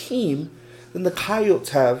to the team than the Coyotes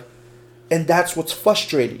have, and that's what's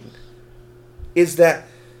frustrating. Is that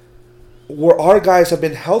where our guys have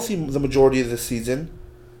been healthy the majority of the season,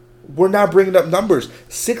 we're now bringing up numbers.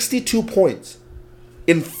 62 points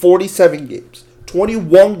in 47 games.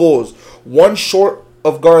 21 goals. One short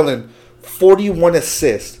of Garland. 41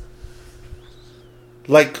 assists.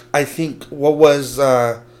 Like, I think, what was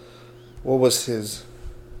his?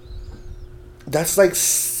 That's like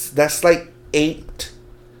 7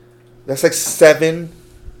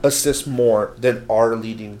 assists more than our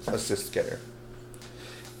leading assist getter.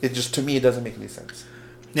 It just, to me, it doesn't make any sense.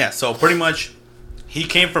 Yeah, so pretty much, he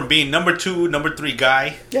came from being number 2, number 3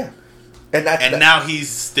 guy. Yeah. And now he's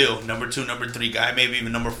still number 2, number 3 guy, maybe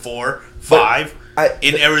even number 4, 5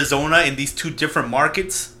 in Arizona in these 2 different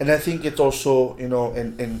markets. And I think it's also,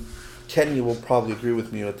 and Kenny will probably agree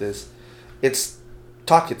with me with this. It's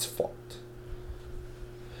Tockett's fault.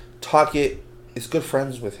 Tockett is good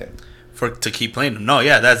friends with him. To keep playing him. No,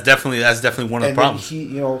 yeah, that's definitely one of the problems.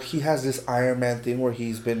 He has this Iron Man thing where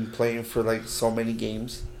he's been playing for like so many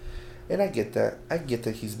games. And I get that.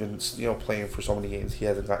 He's been playing for so many games. He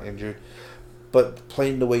hasn't got injured. But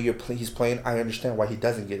playing the way he's playing, I understand why he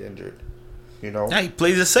doesn't get injured. Yeah, he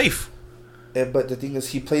plays it safe. But the thing is,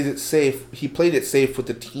 he plays it safe. He played it safe with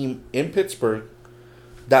the team in Pittsburgh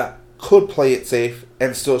that could play it safe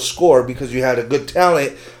and still score because you had a good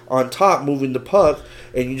talent on top moving the puck,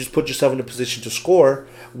 and you just put yourself in a position to score.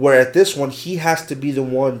 Where at this one, he has to be the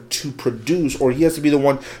one to produce, or he has to be the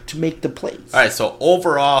one to make the plays. All right, so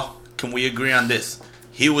overall, can we agree on this?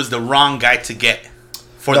 He was the wrong guy to get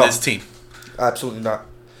for this team. Absolutely not.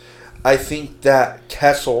 I think that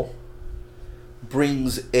Kessel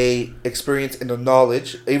brings a experience and a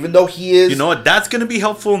knowledge, even though he is... You know what? That's going to be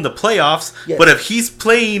helpful in the playoffs. Yes. But if he's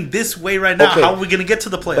playing this way right now, how are we going to get to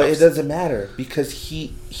the playoffs? But it doesn't matter because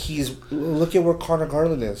he's... Look at where Connor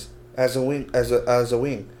Garland is as a wing, as a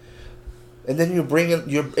wing. And then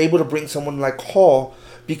you're able to bring someone like Hall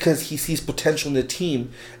because he sees potential in the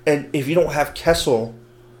team. And if you don't have Kessel,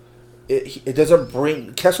 it doesn't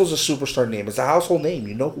bring... Kessel's a superstar name. It's a household name.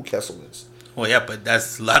 You know who Kessel is. Well, yeah, but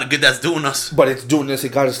that's a lot of good that's doing us. But it's doing this.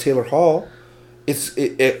 It got us Taylor Hall.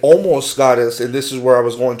 It almost got us, and this is where I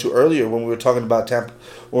was going to earlier when we were talking about Tampa.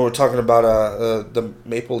 When we were talking about the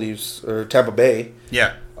Maple Leafs or Tampa Bay.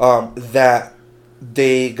 Yeah. That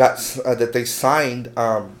they got that they signed.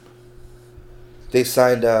 They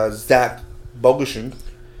signed Zach Bogosian,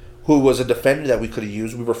 who was a defender that we could have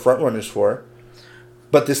used. We were front runners for.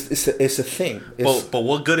 But it's a thing. But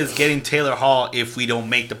what good is getting Taylor Hall if we don't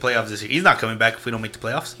make the playoffs this year? He's not coming back if we don't make the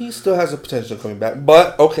playoffs. He still has the potential of coming back.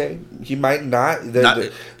 But, okay, he might not.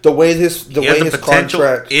 The way his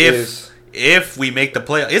contract is... If we make the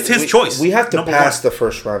playoffs, it's his choice. We have to pass the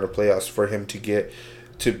first round of playoffs for him to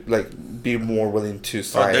be more willing to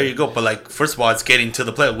sign. Oh, there you go. But, first of all, it's getting to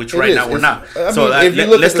the playoffs, which now we're not. Let's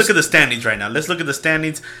look at the standings right now. Let's look at the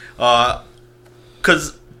standings.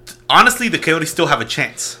 Because... Honestly, the Coyotes still have a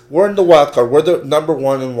chance. We're in the wild card. We're the number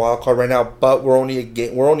 1 in wild card right now, but we're only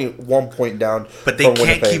 1 point down. But they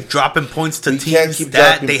can't keep dropping points to teams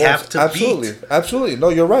that they have to beat. Absolutely. No,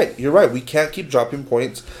 you're right. We can't keep dropping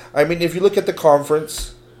points. I mean, if you look at the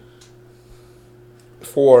conference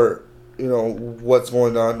for what's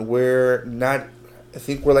going on, we're not. I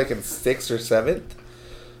think we're in 6th or 7th,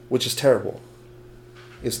 which is terrible.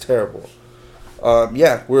 It's terrible.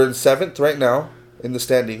 Yeah, we're in 7th right now. In the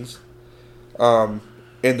standings,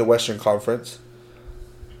 in the Western Conference.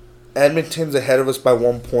 Edmonton's ahead of us by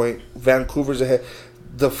 1 point. Vancouver's ahead.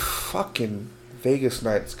 The fucking Vegas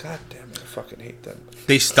Knights, god damn it, I fucking hate them.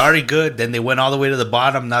 They started good, then they went all the way to the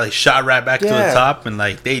bottom. Now they shot right back to the top, and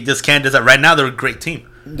they just can't do that. Right now, they're a great team.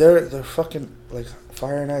 They're fucking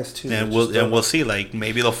fire and ice too. And we'll see.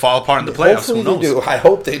 Maybe they'll fall apart in the playoffs. Hopefully Who knows? They do. I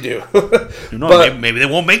hope they do. Maybe they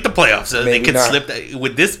won't make the playoffs. They can slip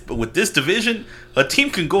with this division. A team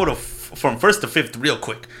can go from 1st to 5th real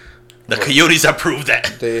quick. The Coyotes have proved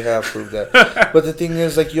that. They have proved that. But the thing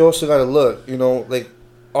is, you also got to look.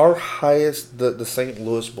 Our highest, the St.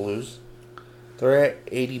 Louis Blues, they're at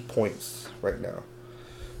 80 points right now,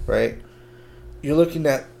 right? You're looking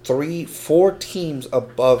at 4 teams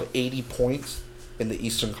above 80 points in the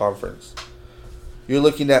Eastern Conference. You're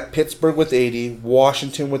looking at Pittsburgh with 80,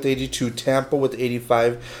 Washington with 82, Tampa with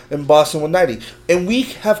 85, and Boston with 90. And we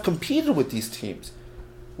have competed with these teams,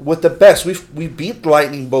 with the best. We beat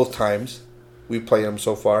Lightning both times. We played them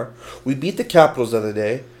so far. We beat the Capitals the other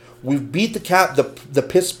day. We beat the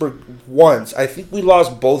Pittsburgh once. I think we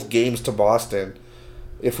lost both games to Boston.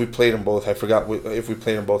 If we played them both, I forgot if we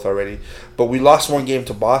played them both already. But we lost 1 game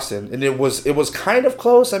to Boston, and it was kind of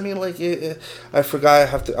close. I mean, I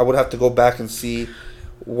forgot. I would have to go back and see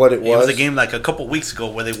what it was. It was a game a couple weeks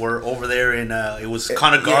ago where they were over there, and it was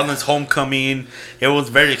Connor Garland's homecoming. It was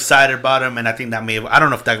very excited about him, and I think that I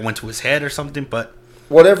don't know if that went to his head or something, but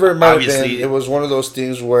whatever it might have been, it was one of those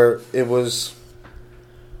things where it was.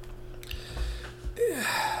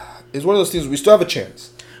 It's one of those things. We still have a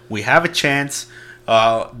chance. We have a chance.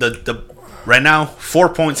 The right now 4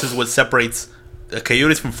 points is what separates the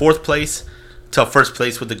Coyotes from 4th place to 1st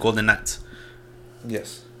place with the Golden Knights.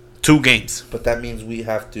 Yes. 2 games. But that means we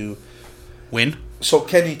have to win. So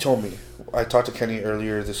Kenny told me. I talked to Kenny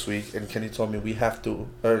earlier this week, and Kenny told me we have to.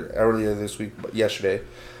 Or earlier this week, but yesterday,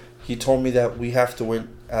 he told me that we have to win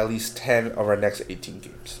at least 10 of our next 18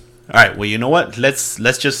 games. All right. Well, you know what? Let's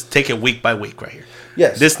just take it week by week right here.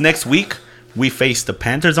 Yes. This next week we face the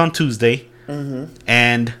Panthers on Tuesday,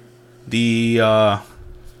 and the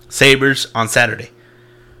Sabres on Saturday.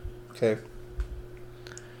 Okay.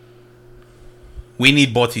 We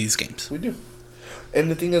need both of these games. We do. And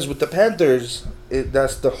the thing is, with the Panthers,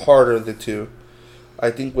 that's the harder of the two.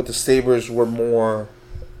 I think with the Sabres, we're more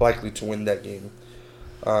likely to win that game.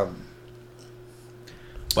 But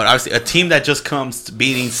obviously, a team that just comes to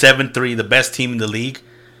beating 7-3, the best team in the league,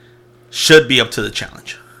 should be up to the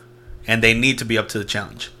challenge. And they need to be up to the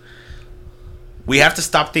challenge. We have to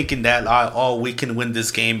stop thinking that, we can win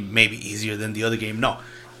this game maybe easier than the other game. No.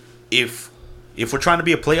 If we're trying to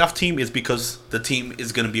be a playoff team, it's because the team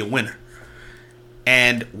is going to be a winner.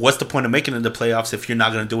 And what's the point of making it in the playoffs if you're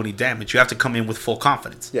not going to do any damage? You have to come in with full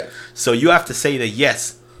confidence. Yeah. So you have to say that,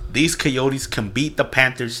 yes, these Coyotes can beat the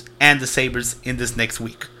Panthers and the Sabres in this next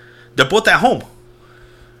week. They're both at home.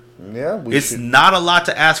 Yeah, it's not a lot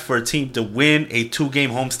to ask for a team to win a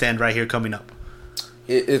 2-game homestand right here coming up.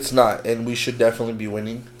 It's not, and we should definitely be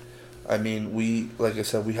winning. I mean, like I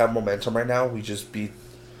said, we have momentum right now. We just beat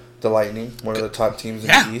the Lightning, one of the top teams in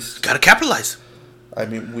the East. Got to capitalize. I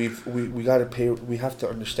mean, we got to pay. We have to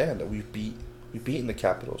understand that we've beaten the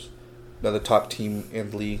Capitals, another top team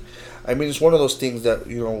in the league. I mean, it's one of those things that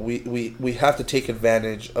we have to take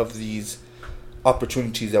advantage of these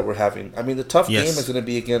opportunities that we're having. I mean, the tough game is going to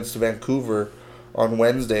be against Vancouver on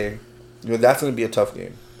Wednesday. That's going to be a tough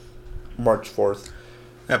game, March 4th.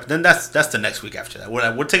 Yeah, but then that's the next week after that.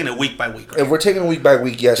 We're taking it week by week. Right? If we're taking it week by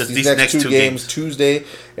week, yes. Just these next two games, Tuesday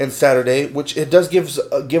and Saturday, which it does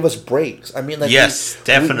give us breaks. I mean, like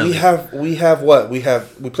definitely. We have what we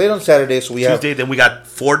played on Saturday, so we have Tuesday. Then we got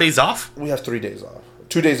 4 days off. We have 3 days off.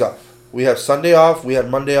 2 days off. We have Sunday off. We have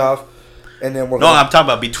Monday off, and then I'm talking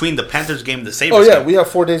about between the Panthers game and the Sabres. Oh yeah, we have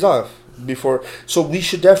 4 days off before, so we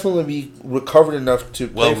should definitely be recovered enough to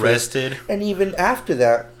play rested, and even after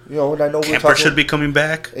that. And I know Kemper should be coming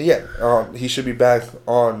back. Yeah, he should be back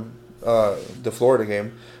on the Florida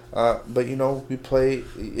game. But we play,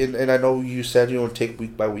 and I know you said take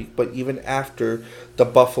week by week. But even after the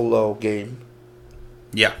Buffalo game,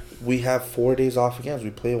 we have 4 days off again. We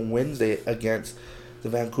play on Wednesday against the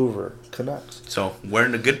Vancouver Canucks. So we're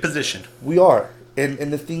in a good position. We are,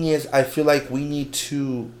 and the thing is, I feel like we need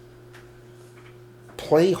to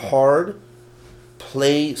play hard,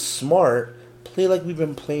 play smart. Play like we've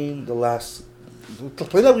been playing Play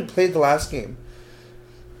like we played the last game.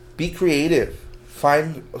 Be creative.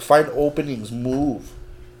 Find openings. Move.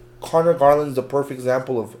 Connor Garland's the perfect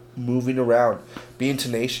example of moving around, being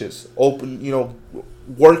tenacious, open.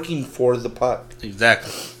 Working for the puck.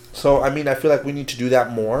 Exactly. So I mean, I feel like we need to do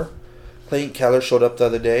that more. Clayton Keller showed up the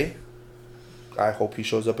other day. I hope he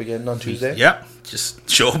shows up again on Tuesday. Yeah, just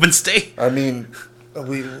show up and stay. I mean.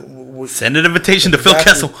 We send an invitation to Phil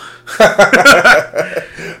Kessel. All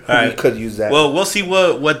right, we could use that. Well, we'll see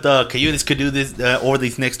what the Coyotes could do this over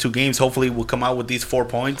these next 2 games. Hopefully, we'll come out with these 4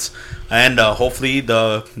 points, and hopefully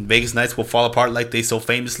the Vegas Knights will fall apart like they so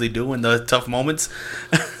famously do in the tough moments.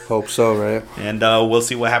 Hope so, right? And we'll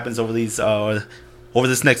see what happens over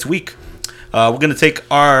this next week. We're gonna take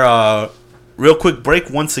our real quick break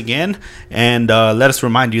once again, and let us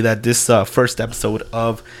remind you that this first episode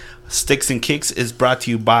of Sticks and Kicks is brought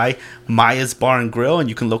to you by Maya's Bar and Grill, and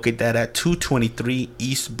you can locate that at 223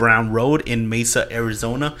 East Brown Road in Mesa,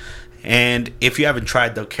 Arizona. And if you haven't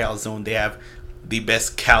tried the calzone, they have the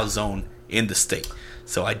best calzone in the state.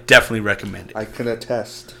 So I definitely recommend it. I can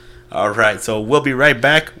attest. All right, so we'll be right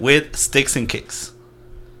back with Sticks and Kicks.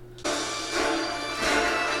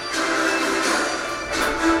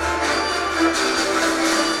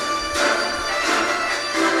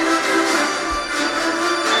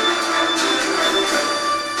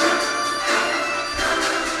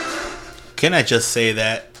 Can I just say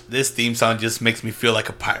that this theme song just makes me feel like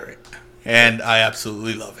a pirate, and I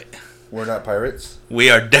absolutely love it. We're not pirates? We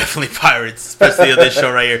are definitely pirates, especially on this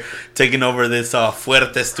show right here, taking over this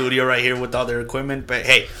Fuerte studio right here with all their equipment. But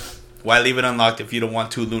hey, why leave it unlocked if you don't want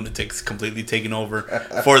 2 lunatics completely taking over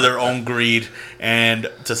for their own greed and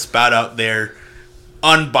to spout out their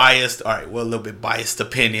unbiased, a little bit biased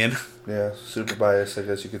opinion Yeah, super biased, I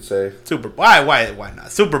guess you could say. Why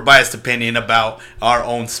not? Super biased opinion about our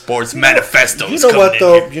own sports manifestos. You know what,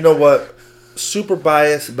 though? You know what? Super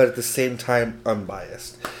biased, but at the same time,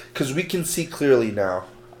 unbiased. Because we can see clearly now.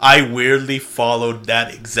 I weirdly followed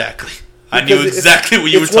that exactly. I knew exactly what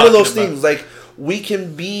you were talking about. It's one of those things, like, we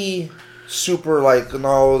can be super, like,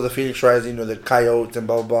 no, the Phoenix Rising or the Coyotes and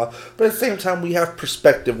blah, blah, blah. But at the same time, we have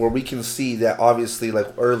perspective where we can see that, obviously, like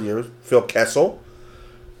earlier, Phil Kessel,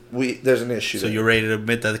 there's an issue. So you're ready to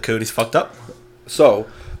admit that the Coyotes fucked up? So,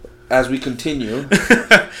 as we continue.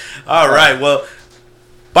 All right, well,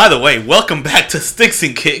 by the way, welcome back to Sticks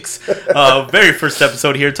and Kicks. Very first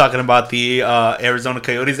episode here talking about the Arizona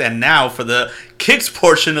Coyotes. And now for the Kicks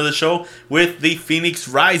portion of the show with the Phoenix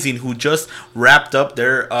Rising, who just wrapped up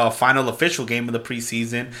their final official game of the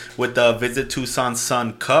preseason with the Visit Tucson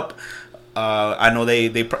Sun Cup. I know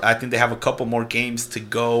I think they have a couple more games to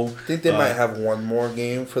go. I think they might have one more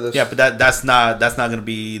game for this. Yeah, but that's not going to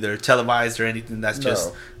be either televised or anything. That's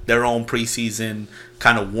just their own preseason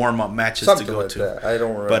kind of warm-up matches something to go like to. That. I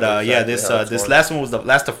don't remember. But this last one was the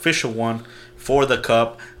last official one for the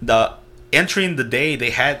Cup. The entering the day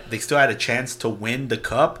they still had a chance to win the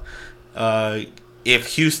Cup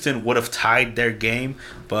if Houston would have tied their game.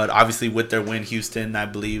 But obviously with their win, Houston, I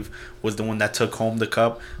believe, was the one that took home the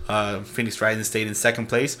Cup. Phoenix Rising stayed in second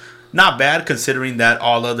place. Not bad considering that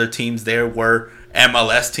all other teams there were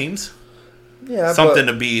MLS teams. Yeah, something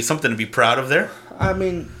to be proud of there. I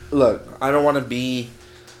mean, look, I don't want to be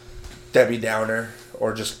Debbie Downer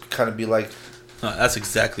or just kind of be like. That's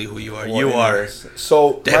exactly who you are. You are.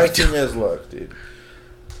 So my thing is, look, dude.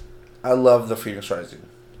 I love the Phoenix Rising.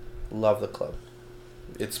 Love the club.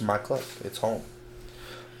 It's my club. It's home.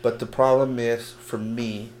 But the problem is, for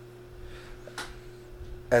me,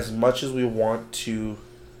 as much as we want to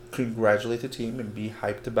congratulate the team and be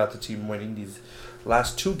hyped about the team winning these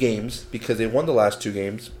last two games, because they won the last two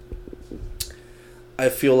games, I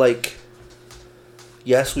feel like,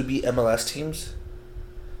 yes, we beat MLS teams,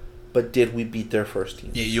 but did we beat their first team?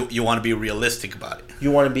 Yeah, you want to be realistic about it.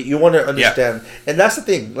 You want to understand. Yeah. And that's the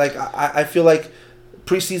thing. Like, I feel like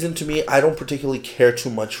preseason, to me, I don't particularly care too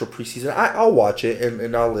much for preseason. I'll watch it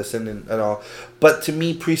and I'll listen and all. But to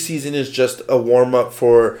me, preseason is just a warm-up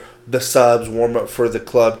for the subs, warm-up for the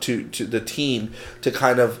club, to the team, to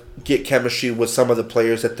kind of get chemistry with some of the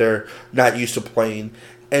players that they're not used to playing.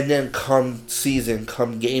 And then come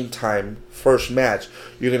game time, first match,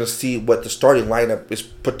 you're going to see what the starting lineup is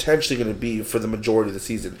potentially going to be for the majority of the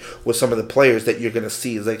season with some of the players that you're going to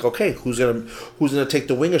see. It's like, okay, who's going to take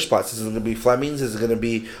the winger spots? Is it going to be Flemings? Is it going to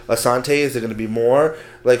be Asante? Is it going to be Moore?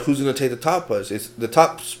 Like, who's going to take the top buzz? Is the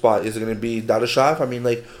top spot? Is it going to be Dadashov? I mean,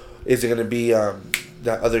 like, is it going to be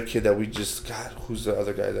that other kid that we just got? Who's the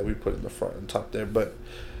other guy that we put in the front and top there? But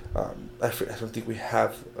I don't think we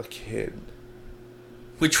have a kid.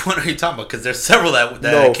 Which one are you talking about? Because there's several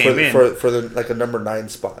that came in. For the like a number 9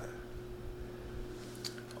 spot.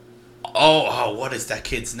 Oh, what is that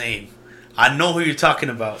kid's name? I know who you're talking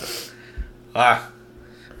about.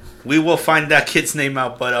 We will find that kid's name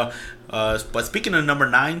out. But speaking of number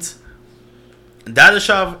 9s,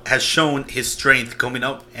 Dadashov has shown his strength coming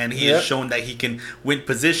up, and he has shown that he can win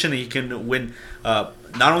position, and he can win not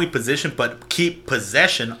only position but keep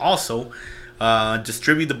possession also.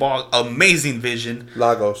 Distribute the ball. Amazing vision.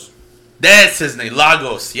 Lagos. That's his name.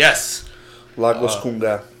 Lagos. Yes. Lagos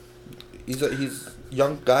Kunga. He's a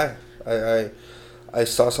young guy. I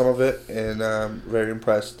saw some of it and I'm very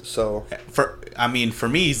impressed. So for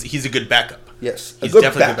me, he's a good backup. Yes, he's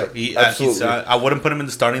definitely good. Absolutely. I wouldn't put him in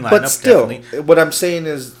the starting lineup. But still, definitely. What I'm saying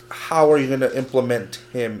is, how are you going to implement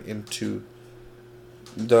him into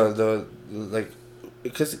the like?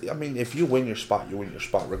 Because I mean, if you win your spot, you win your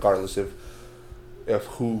spot, regardless of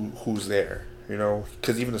who's there, you know,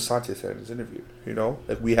 because even Asante said in his interview, you know,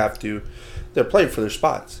 like they're playing for their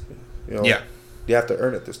spots, you know, they have to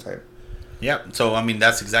earn it this time. Yeah, so I mean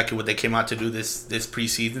that's exactly what they came out to do this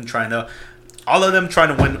preseason, all of them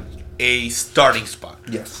trying to win a starting spot.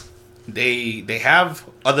 Yes, they have,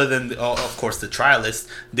 other than of course the trialists,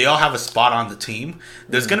 they all have a spot on the team.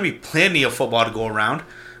 There's going to be plenty of football to go around,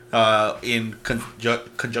 in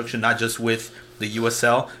conjunction not just with the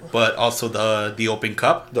USL, but also the Open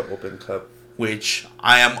Cup. The Open Cup. Which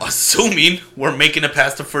I am assuming we're making it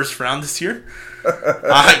past the first round this year.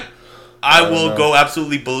 I will go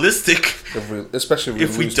absolutely ballistic. Especially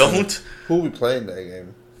if we don't. Who are we playing that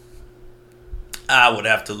game? I would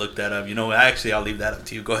have to look that up. You know, actually, I'll leave that up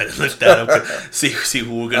to you. Go ahead and look that up. See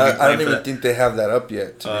who we're going to be playing. I don't even think they have that up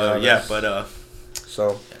yet, to be honest. Yeah, but...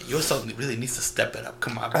 So USL really needs to step it up.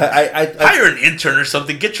 Come on. I hire an intern or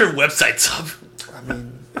something. Get your websites up. I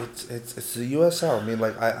mean, it's the USL. I mean,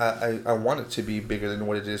 like I want it to be bigger than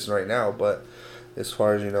what it is right now, but as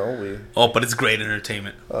far as we. Oh, but it's great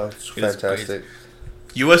entertainment. It's fantastic.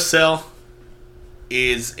 USL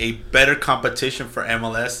is a better competition for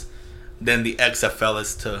MLS than the XFL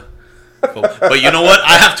is to. But you know what?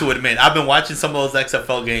 I have to admit, I've been watching some of those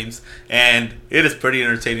XFL games, and it is pretty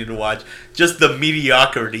entertaining to watch. Just the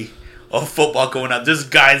mediocrity of football going out.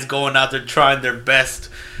 Just guys going out there trying their best.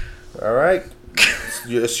 All right.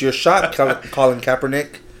 It's your shot, Colin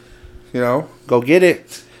Kaepernick. Go get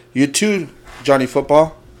it. You too, Johnny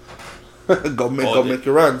Football. go make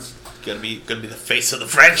your runs. Gonna be the face of the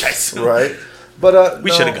franchise. Right. But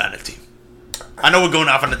we should have gotten a team. I know we're going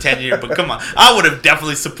off on a tangent here, but come on. I would have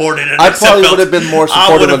definitely supported it. I probably would have been more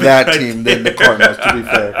supportive of that team than the Cardinals, to be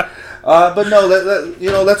fair. But no,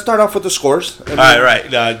 let's start off with the scores. All right.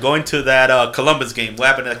 Going to that Columbus game. What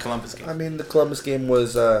happened at the Columbus game? I mean, the Columbus game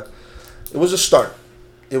was it was a start.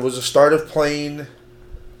 It was a start of playing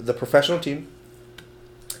the professional team.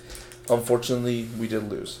 Unfortunately, we did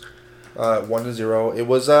lose, 1-0. It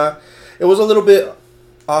was a little bit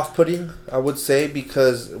off-putting, I would say,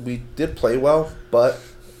 because we did play well, but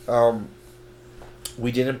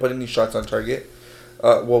we didn't put any shots on target.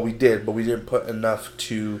 Well, we did, but we didn't put enough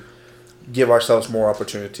to give ourselves more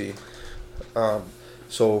opportunity.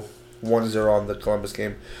 So 1-0 on the Columbus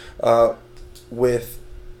game. With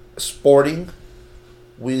Sporting,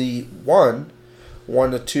 we won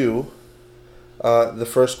 1-2. The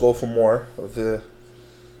first goal for Moore of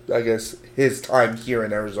his time here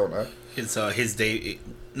in Arizona.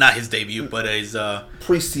 Not his debut, but his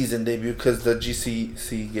preseason debut, because the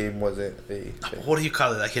GCC game wasn't a what do you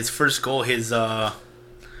call it? Like his first goal, his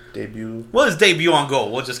debut. Well, his debut on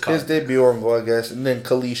goal. We'll just call his debut on goal, I guess. And then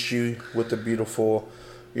Kalishi with the beautiful,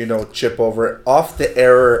 chip over it off the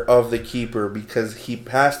error of the keeper because he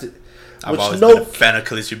passed it. I've always been a fan of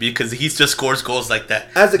Kalishi because he just scores goals like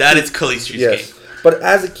that. That is Kalishi's game. But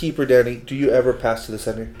as a keeper, Danny, do you ever pass to the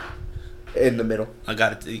center? In the middle? I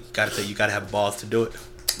gotta say, you gotta have balls to do it.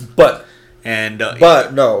 But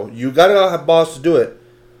no, you gotta have balls to do it.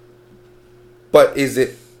 But is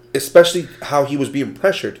it, especially how he was being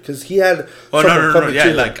pressured, because he had. Oh no, yeah,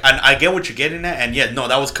 like I get what you're getting at, and yeah, no,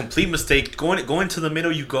 that was a complete mistake. Going to the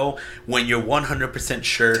middle, you go when you're 100%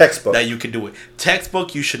 sure that you can do it.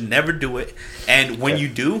 Textbook, you should never do it, and when you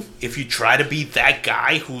do, if you try to be that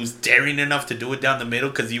guy who's daring enough to do it down the middle,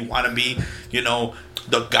 because you want to be,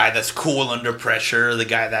 the guy that's cool under pressure, the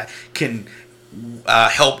guy that can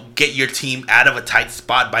help get your team out of a tight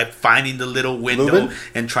spot by finding the little window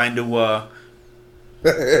and trying to.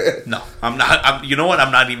 No, I'm not. You know what?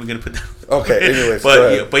 I'm not even gonna put that. Okay. Anyways,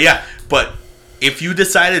 but if you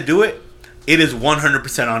decide to do it, it is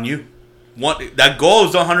 100% on you. That goal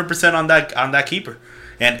is 100% on that keeper,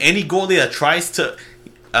 and any goalie that tries to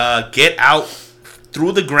get out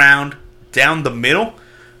through the ground down the middle.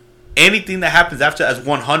 Anything that happens after is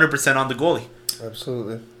 100% on the goalie.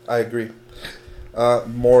 Absolutely. I agree.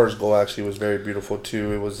 Moore's goal actually was very beautiful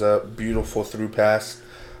too. It was a beautiful through pass,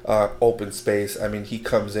 open space. I mean, he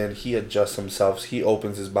comes in, he adjusts himself, he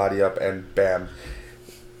opens his body up, and bam.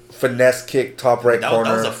 Finesse kick, top right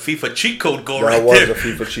corner. That was a FIFA cheat code goal That was a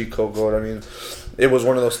FIFA cheat code goal. I mean, it was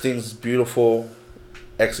one of those things, beautiful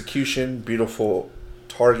execution, beautiful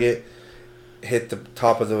target, hit the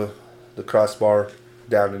top of the crossbar,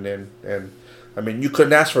 down and in, and I mean, you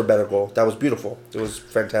couldn't ask for a better goal. That was beautiful. It was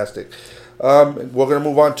fantastic. We're gonna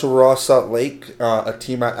move on to Raw Salt Lake, a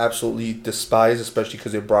team I absolutely despise, especially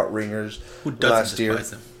because they brought ringers last year.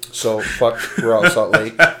 Them? So fuck Raw Salt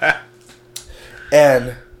Lake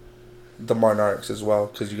and the Monarchs as well,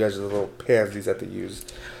 because you guys are the little pansies that they use.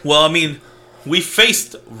 Well, I mean, we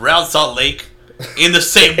faced Real Salt Lake in the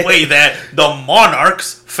same way that the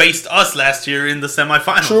Monarchs faced us last year in the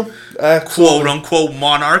semifinal. True. Quote unquote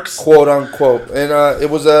Monarchs. Quote unquote. And it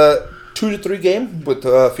was a 2-3 game with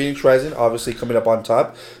Phoenix Rising obviously coming up on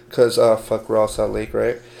top because fuck Real Salt Lake,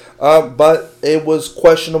 right? But it was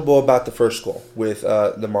questionable about the first goal with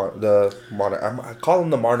the Monarchs. I call them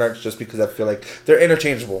the Monarchs just because I feel like they're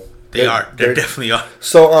interchangeable. They definitely are.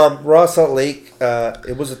 So, Raw Salt Lake,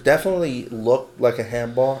 it was definitely looked like a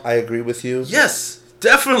handball. I agree with you. Yes,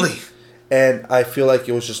 definitely. And I feel like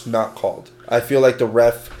it was just not called. I feel like the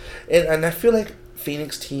ref, and I feel like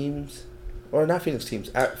Phoenix teams, or not Phoenix teams,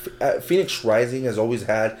 Phoenix Rising has always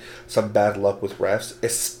had some bad luck with refs,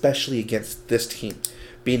 especially against this team,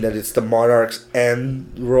 being that it's the Monarchs and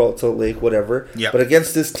Raw Salt Lake, whatever. Yeah. But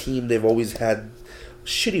against this team, they've always had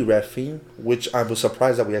shitty reffing, which I was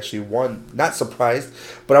surprised that we actually won. Not surprised,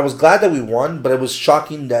 but I was glad that we won, but it was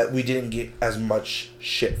shocking that we didn't get as much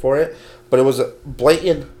shit for it. But it was a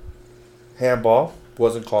blatant handball,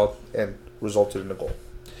 wasn't called and resulted in a goal.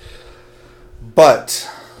 But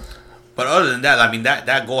other than that, I mean,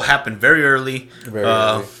 that goal happened very early. Very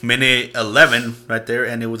early. Minute 11 right there,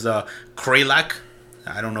 and it was Kralak.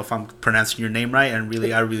 I don't know if I'm pronouncing your name right, and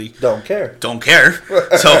I really don't care. Don't care.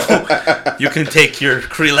 So you can take your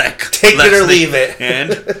Kralak, take it or leave it,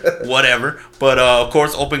 and whatever. But of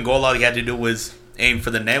course, open goal. All he had to do was aim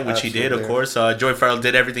for the net, which Absolutely. he did. Of course, Joey Farrell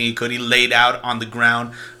did everything he could. He laid out on the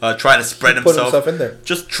ground, tried to spread Put himself in there.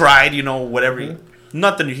 Just tried, whatever.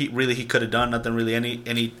 Nothing he could have done. Nothing really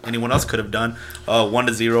anyone else could have done.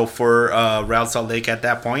 1-0 for Real Salt Lake at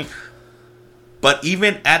that point. But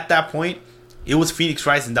even at that point, it was Phoenix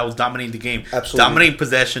Rising that was dominating the game. Absolutely. Dominating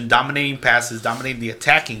possession, dominating passes, dominating the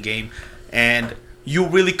attacking game. And you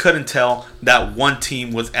really couldn't tell that one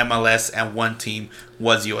team was MLS and one team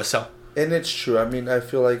was USL. And it's true. I mean, I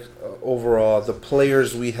feel like overall, the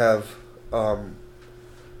players we have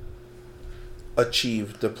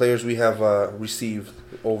achieved, the players we have received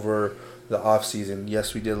over the offseason,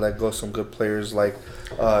 yes, we did let go some good players like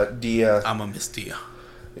Dia. I'm going to miss Dia.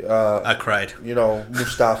 I cried.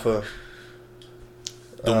 Mustafa.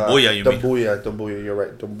 Dumbuya, you mean? Dumbuya, you're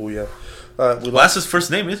right. Dumbuya. That's his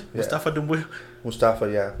first name, is Mustafa Dumbuya? Mustafa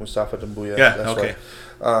Dumbuya. Yeah, that's okay.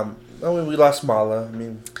 Right. We lost Mala. I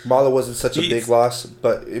mean, Mala wasn't such a big loss,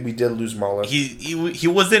 but we did lose Mala. He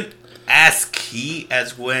wasn't as key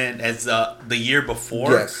as the year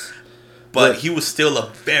before. Yes. But he was still a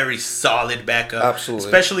very solid backup. Absolutely.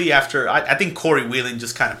 Especially after, I think Corey Whelan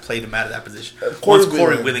just kind of played him out of that position. Once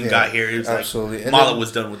Corey Whelan got here, it was absolutely. like Mala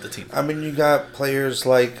was done with the team. I mean, you got players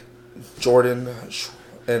like Jordan,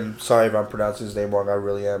 and sorry if I'm pronouncing his name wrong, I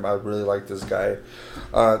really am. I really like this guy.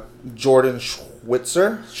 Jordan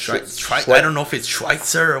Schweitzer? I don't know if it's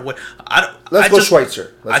Schweitzer or what. Let's go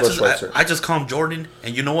Schweitzer. I just call him Jordan,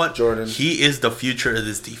 and you know what? Jordan. He is the future of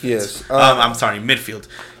this defense. He is. I'm sorry, midfield.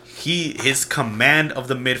 His command of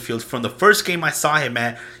the midfield from the first game I saw him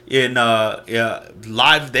at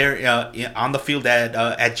live there on the field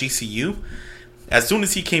at GCU. As soon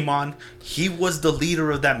as he came on, he was the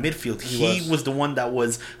leader of that midfield. He was the one that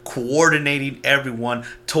was coordinating everyone,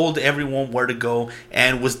 told everyone where to go,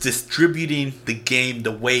 and was distributing the game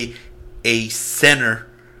the way a center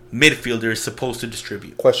midfielder is supposed to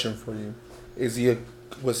distribute. Question for you: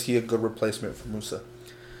 was he a good replacement for Musa?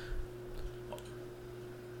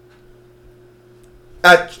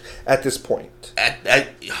 At this point,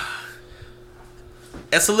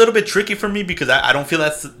 it's a little bit tricky for me because I don't feel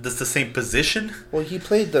that's the same position. Well,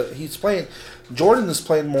 Jordan is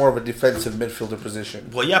playing more of a defensive midfielder position.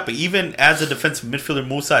 Well, yeah, but even as a defensive midfielder,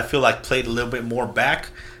 Musa, I feel like played a little bit more back,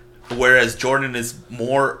 whereas Jordan is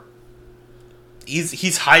more.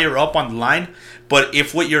 He's higher up on the line. But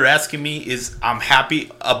if what you're asking me is, I'm happy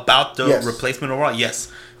about the replacement overall.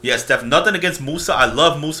 Yes, definitely. Nothing against Musa. I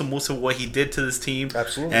love Musa, what he did to this team.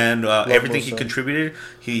 Absolutely. And everything he contributed.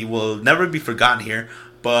 He will never be forgotten here.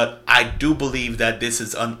 But I do believe that this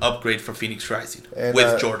is an upgrade for Phoenix Rising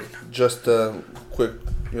with Jordan. Just a quick,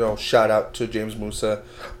 shout out to James Musa.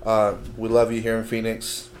 We love you here in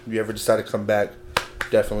Phoenix. If you ever decide to come back,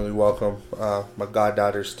 definitely welcome. My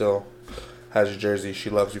goddaughter still has your jersey. She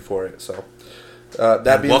loves you for it. So.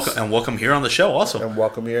 Welcome here on the show also. And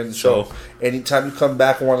welcome here in the show. Anytime you come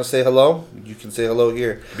back and want to say hello, you can say hello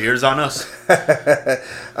here. Beer's on us.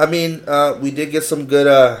 I mean, we did get some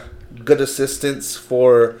good assistance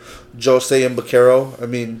for Jose and Baquero. I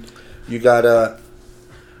mean, you got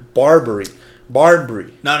Barnbury.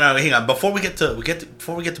 No, hang on. Before we get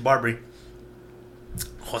to Barnbury,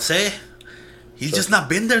 Jose, he's just not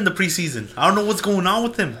been there in the preseason. I don't know what's going on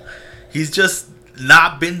with him. He's just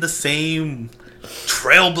not been the same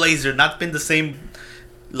trailblazer, not been the same.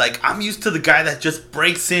 Like, I'm used to the guy that just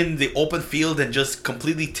breaks in the open field and just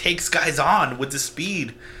completely takes guys on with the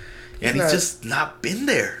speed. And he's just not been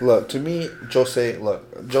there. Look, to me, Jose, I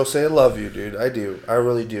love you, dude. I do. I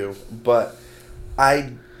really do. But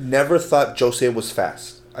I never thought Jose was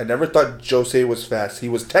fast. He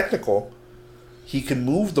was technical. He could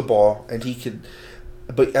move the ball, and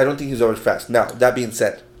but I don't think he's always fast. Now, that being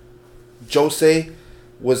said, Jose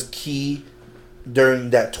was key during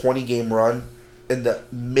that 20-game run, in the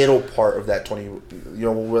middle part of that 20, when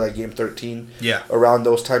we were like game 13. Yeah. Around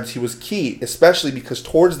those times, he was key, especially because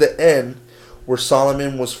towards the end, where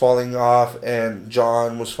Solomon was falling off and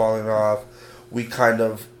John was falling off, we kind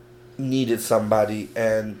of needed somebody,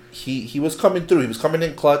 and he was coming through. He was coming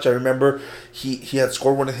in clutch. I remember he had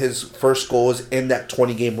scored one of his first goals in that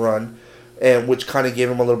 20-game run, and which kind of gave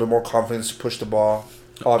him a little bit more confidence to push the ball.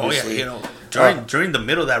 Obviously, during the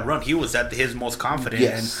middle of that run, he was at his most confident,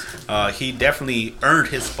 yes. and he definitely earned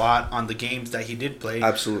his spot on the games that he did play.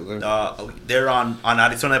 Absolutely. There on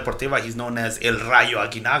Arizona Deportiva, he's known as El Rayo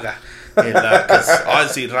Aguinaga, because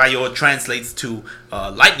obviously Rayo translates to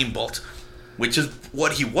lightning bolt, which is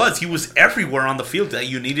what he was. He was everywhere on the field that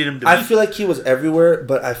you needed him to be. I feel like he was everywhere,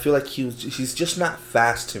 but I feel like he's just not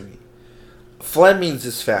fast to me. Fleming's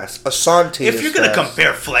is fast. Asante if you're going to fast.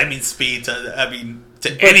 compare Fleming's speed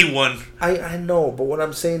to anyone. I know, but what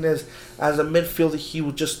I'm saying is, as a midfielder,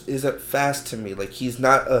 he just isn't fast to me. Like, he's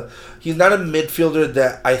not a midfielder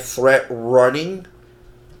that I threat running,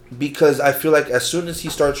 because I feel like as soon as he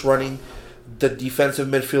starts running, the defensive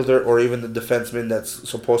midfielder or even the defenseman that's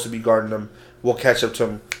supposed to be guarding him will catch up to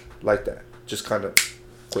him like that. Just kind of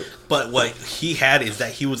quick. But what he had is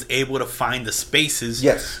that he was able to find the spaces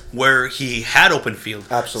Yes. where he had open field.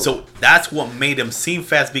 Absolutely. So that's what made him seem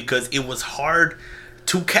fast, because it was hard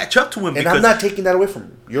to catch up to him. And I'm not taking that away from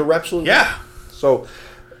him. You're absolutely Yeah. right. So,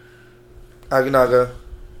 Aguinaga,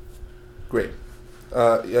 great.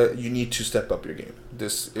 You need to step up your game.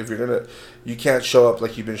 If you're gonna, you can't show up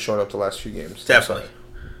like you've been showing up the last few games. Definitely.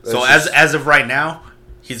 So as of right now,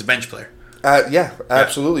 he's a bench player. Yeah,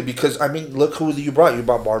 absolutely. Because I mean, look who you brought. You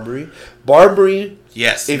brought Barbary. Barbary.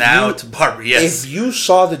 Yes. Now it's Barbary. Yes. If you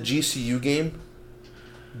saw the GCU game,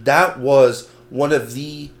 that was one of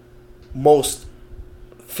the most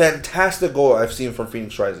fantastic goal I've seen from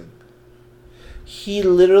Phoenix Rising. He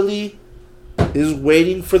literally is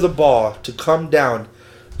waiting for the ball to come down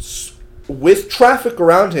with traffic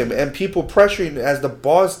around him and people pressuring as the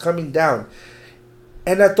ball is coming down.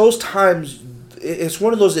 And at those times, it's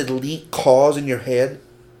one of those elite calls in your head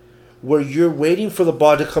where you're waiting for the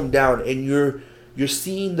ball to come down and you're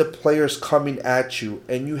seeing the players coming at you,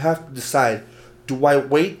 and you have to decide, do I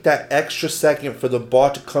wait that extra second for the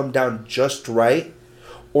ball to come down just right,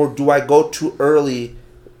 or do I go too early,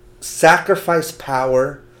 sacrifice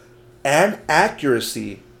power and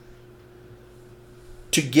accuracy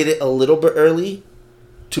to get it a little bit early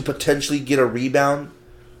to potentially get a rebound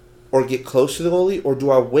or get close to the goalie, or do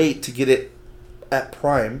I wait to get it at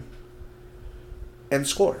prime and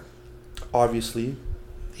score? Obviously,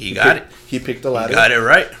 he got it. He picked the ladder. He got it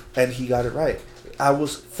right. And he got it right. I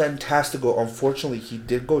was fantastical. Unfortunately, he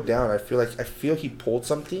did go down. I feel he pulled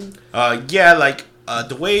something. Yeah, like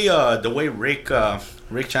the way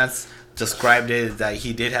Rick Chance described it is that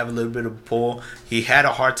he did have a little bit of a pull. He had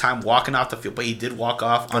a hard time walking off the field, but he did walk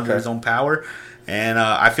off under his own power. And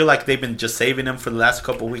I feel like they've been just saving him for the last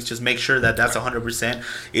couple of weeks. Just make sure that that's 100%.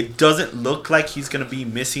 It doesn't look like he's going to be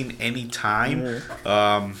missing any time.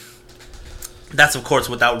 Mm-hmm. That's, of course,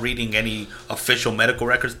 without reading any official medical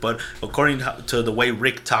records. But according to the way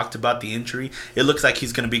Rick talked about the injury, it looks like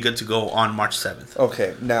he's going to be good to go on March 7th.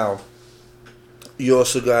 Okay, now, you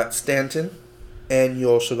also got Stanton, and you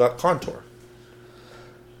also got Contour.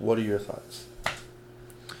 What are your thoughts?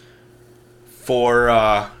 For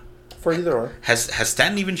either or. Has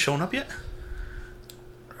Stanton even shown up yet?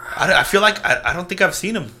 I feel like I don't think I've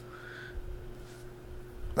seen him.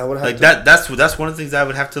 I would have like to, that's one of the things I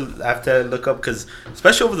would have to look up, because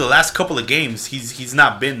especially over the last couple of games, he's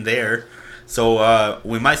not been there, so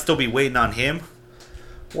we might still be waiting on him.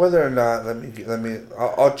 Whether or not,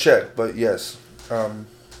 I'll check, but yes,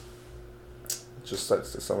 just like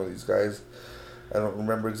some of these guys, I don't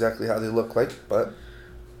remember exactly how they look like, but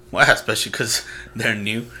especially because they're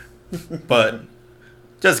new, but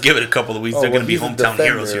just give it a couple of weeks. They're going to be hometown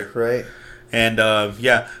heroes here, right? And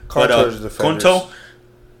yeah, Conto.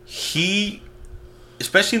 He,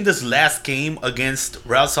 especially in this last game against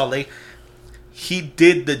Real Salt Lake, he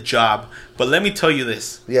did the job. But let me tell you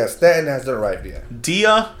this. Yes, Stanton hasn't arrived yet.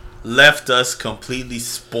 Dia left us completely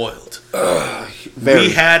spoiled. We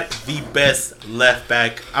had the best left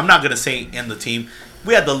back. I'm not going to say in the team.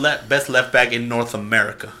 We had the best left back in North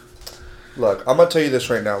America. Look, I'm going to tell you this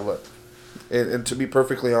right now. Look, and to be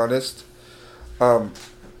perfectly honest,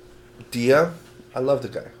 Dia, I love the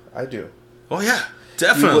guy. I do. Oh, yeah.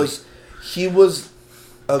 Definitely. He was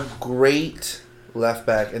a great left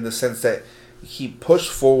back in the sense that he pushed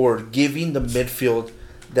forward, giving the midfield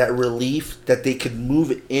that relief that they could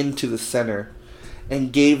move into the center,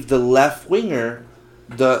 and gave the left winger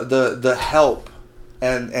the help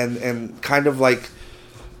and kind of like,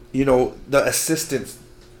 you know, the assistance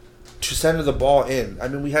to center the ball in. I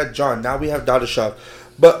mean, we had John, now we have Dadashov,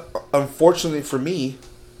 but unfortunately for me,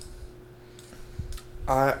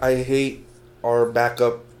 I hate our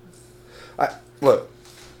backup.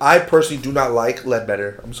 I personally do not like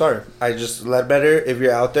Ledbetter. I'm sorry. Ledbetter, if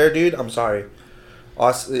you're out there, dude, I'm sorry.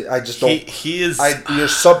 I just don't. He is. You're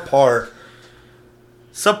subpar.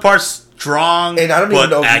 Subpar strong and I don't but even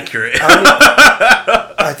know accurate.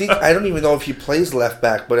 I don't even know if he plays left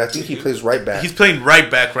back, but I think he plays right back. He's playing right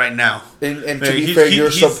back right now. And to be fair,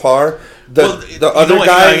 you're subpar. The other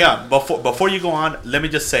guy. Before you go on, let me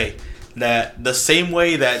just say that the same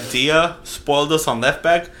way that Dia spoiled us on left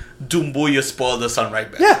back, Dumbuya spoiled us on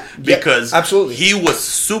right back. Yeah, because absolutely. He was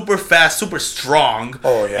super fast, super strong,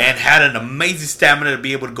 and had an amazing stamina to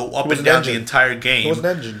be able to go up and down the entire game. He was an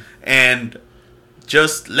engine. And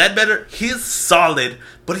just Ledbetter, he's solid,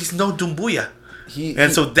 but he's no Dumbuya.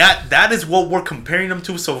 So that is what we're comparing him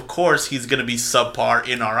to. So of course he's gonna be subpar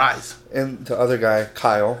in our eyes. And the other guy,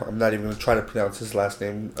 Kyle, I'm not even gonna try to pronounce his last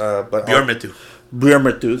name, but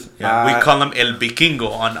Bjormetu. Yeah, we call him El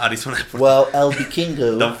Vikingo on Arizona. Well, El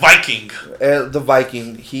Vikingo, the Viking. The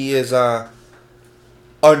Viking. He is under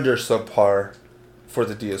subpar for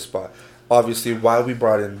the Dia spot. Obviously, why we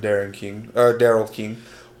brought in Daryl King,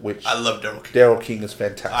 which I love Daryl King. Daryl King is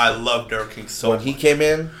fantastic. I love Daryl King so much. When he came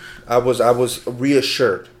in, I was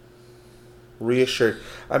reassured.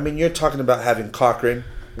 I mean, you're talking about having Cochran,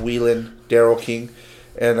 Whelan, Daryl King,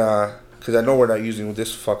 and because I know we're not using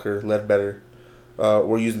this fucker Ledbetter.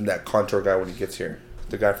 We're using that Contour guy when he gets here,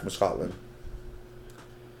 the guy from Scotland.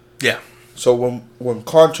 Yeah. So when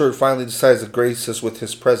Contour finally decides to grace us with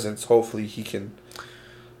his presence, hopefully he can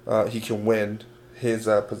win his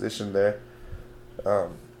position there.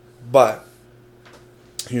 But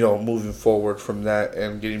moving forward from that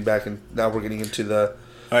and getting back in, now we're getting into the.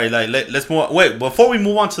 All right, let's move on. Wait, before we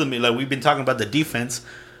move on to we've been talking about the defense.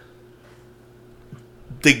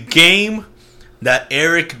 The game that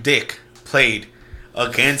Eric Dick played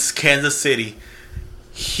against Kansas City,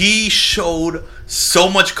 he showed so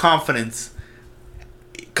much confidence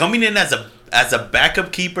coming in as a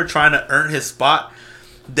backup keeper trying to earn his spot.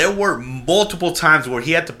 There were multiple times where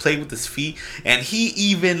he had to play with his feet, and he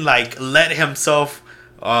even let himself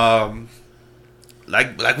like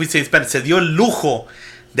we say in Spanish, se dio el lujo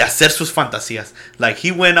de hacer sus fantasías. Like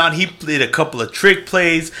he went on, he did a couple of trick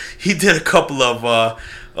plays, he did a couple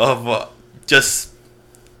of just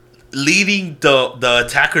leading the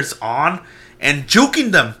attackers on and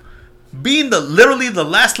juking them, being literally the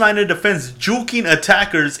last line of defense, juking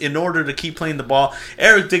attackers in order to keep playing the ball.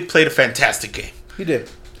 Eric Dick played a fantastic game. He did.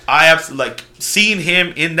 I absolutely seeing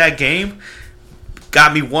him in that game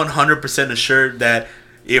got me 100% assured that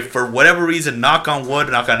if for whatever reason, knock on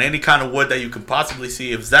any kind of wood that you can possibly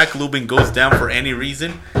see, if Zach Lubin goes down for any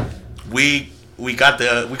reason, we got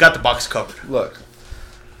the box covered. Look,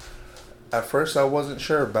 at first I wasn't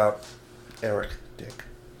sure about Eric Dick,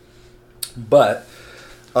 but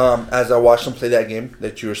as I watched him play that game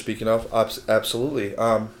that you were speaking of, absolutely.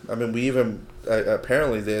 I mean, we even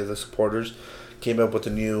apparently the supporters came up with a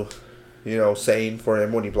new, saying for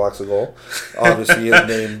him when he blocks a goal. Obviously, his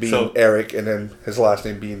name being Eric and then his last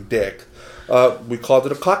name being Dick. We called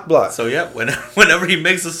it a cock block. So yeah, whenever he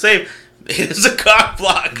makes a save, it is a cock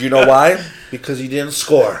block. You know why? Because he didn't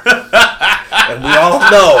score, and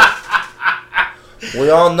we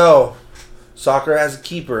all know, soccer as a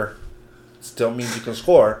keeper still means you can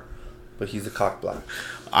score, but he's a cock block.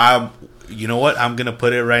 You know what? I'm gonna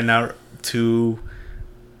put it right now to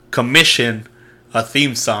commission a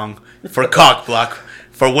theme song for cock block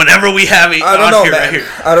for whenever we have it. I don't know, man. Right here.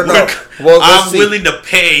 I don't know. Well, I'm willing to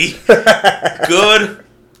pay good.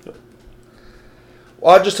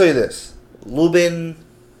 Well, I'll just tell you this: Lubin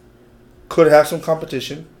could have some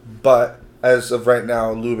competition, but as of right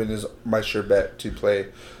now, Lubin is my sure bet to play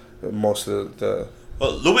most of the.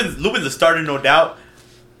 Well, Lubin's a starter, no doubt.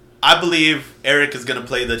 I believe Eric is gonna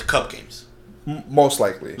play the cup games. Most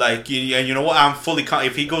likely. And you know what? I'm fully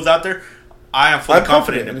if he goes out there, I am fully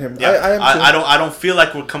confident in him. Yeah. I am too. I don't feel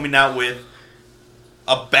like we're coming out with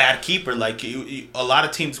a bad keeper. Like a lot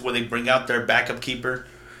of teams where they bring out their backup keeper,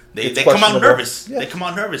 they come out nervous. Yeah. They come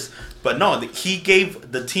out nervous. But no, he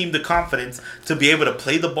gave the team the confidence to be able to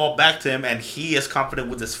play the ball back to him, and he is confident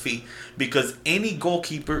with his feet. Because any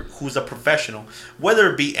goalkeeper who's a professional,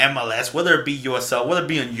 whether it be MLS, whether it be USL, whether it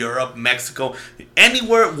be in Europe, Mexico,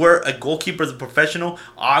 anywhere where a goalkeeper is a professional,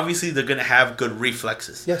 obviously they're going to have good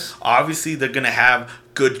reflexes. Yes. Obviously they're going to have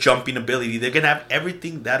good jumping ability. They're going to have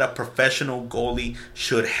everything that a professional goalie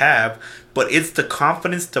should have. But it's the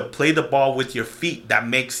confidence to play the ball with your feet that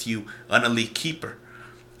makes you an elite keeper.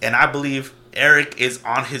 And I believe Eric is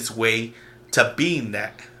on his way to being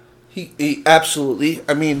that. He absolutely.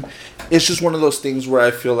 I mean, it's just one of those things where I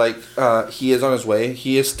feel like he is on his way.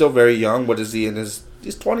 He is still very young. What is he in his?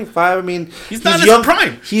 He's 25. I mean, he's not in his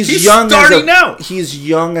prime. He's young starting out. He's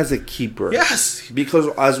young as a keeper. Yes, because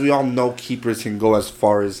as we all know, keepers can go as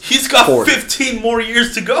far as he's got 40. 15 more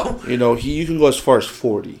years to go. You can go as far as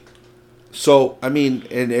 40. So, I mean,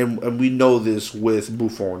 and we know this with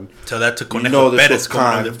Buffon. Tell that to We know Conejo this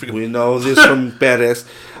Perez. with Khan. We know this from Perez.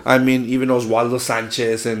 I mean, even Oswaldo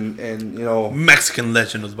Sanchez and Mexican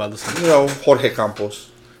legend Osvaldo Sanchez. Jorge Campos.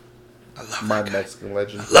 I love My that guy. Mexican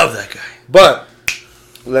legend. I love that guy. But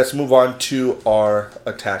let's move on to our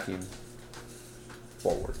attacking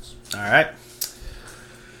forwards. All right.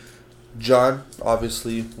 John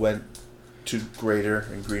obviously went to greater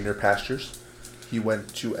and greener pastures. He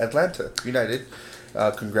went to Atlanta United.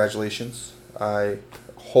 Congratulations. I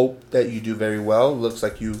hope that you do very well. Looks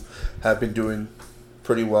like you have been doing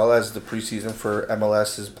pretty well as the preseason for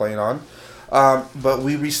MLS is playing on. But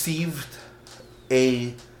we received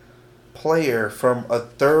a player from a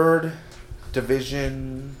third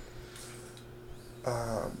division.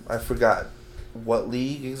 I forgot what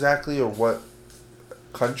league exactly or what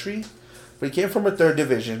country. But he came from a third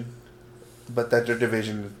division. But that third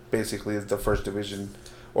division basically is the first division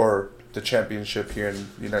or the championship here in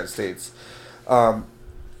the United States.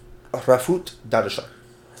 Rafut Dadashov.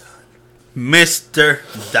 Mr.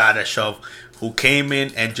 Dadashov, who came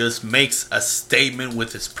in and just makes a statement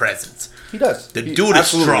with his presence. He does. The dude is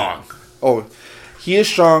strong. Oh, he is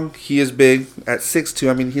strong. He is big. At 6'2",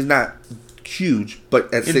 I mean, he's not huge,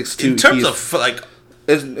 but at 6'2", in terms of like,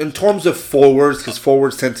 in terms of forwards, because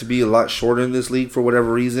forwards tend to be a lot shorter in this league for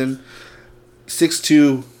whatever reason.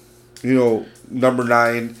 6'2", number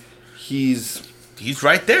 9, he's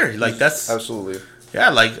right there. Like that's absolutely. Yeah,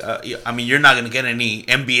 like I mean, you're not gonna get any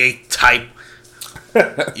NBA type,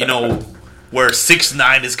 where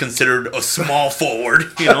 6'9" is considered a small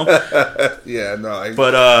forward. Yeah, no, I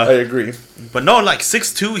agree. But no, like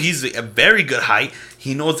 6'2", he's a very good height.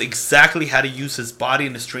 He knows exactly how to use his body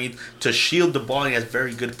and his strength to shield the ball. He has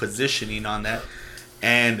very good positioning on that.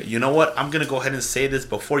 And you know what? I'm going to go ahead and say this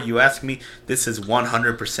before you ask me. This is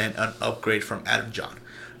 100% an upgrade from Adam John.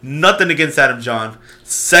 Nothing against Adam John.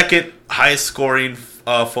 Second highest scoring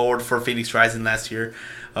forward for Phoenix Rising last year.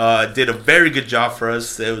 Did a very good job for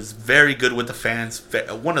us. It was very good with the fans.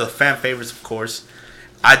 One of the fan favorites, of course.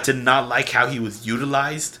 I did not like how he was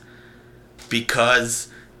utilized because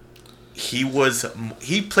he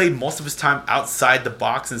played most of his time outside the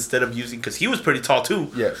box instead of using, because he was pretty tall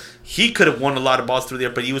too. Yes. He could have won a lot of balls through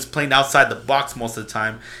there, but he was playing outside the box most of the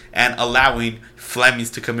time and allowing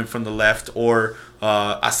Flemings to come in from the left or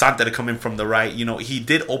Asante to come in from the right. He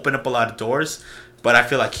did open up a lot of doors, but I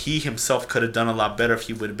feel like he himself could have done a lot better if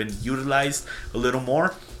he would have been utilized a little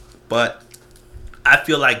more. But I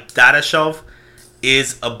feel like Dadashov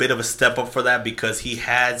is a bit of a step up for that because he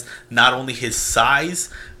has not only his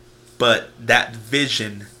size, but that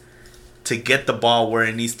vision to get the ball where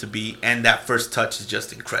it needs to be, and that first touch is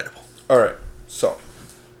just incredible. All right, so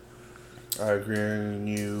I agree with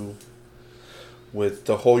you with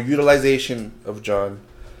the whole utilization of John.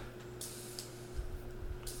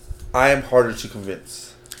 I am harder to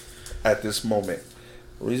convince at this moment.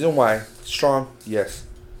 Reason why: strong, yes.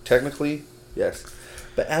 Technically, yes.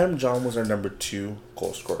 But Adam John was our number 2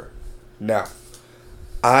 goal scorer. Now,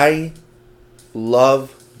 I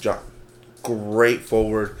love John. Great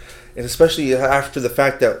forward. And especially after the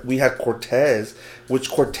fact that we had Cortez, which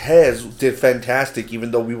Cortez did fantastic, even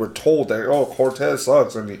though we were told that, Cortez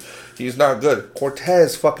sucks and he's not good.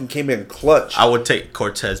 Cortez fucking came in clutch. I would take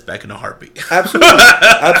Cortez back in a heartbeat.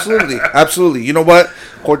 Absolutely. Absolutely. You know what?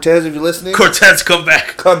 Cortez, if you're listening. Cortez, come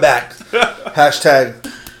back. Come back.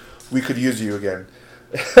 Hashtag, we could use you again.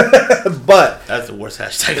 But. That's the worst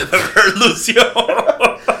hashtag I've ever heard, Lucio.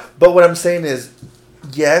 But what I'm saying is,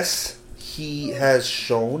 yes, he has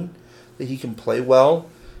shown that he can play well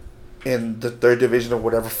in the third division of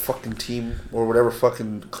whatever fucking team or whatever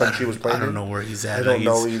fucking country was playing. I don't know where he's at. I don't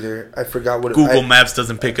know either. I forgot what Google Maps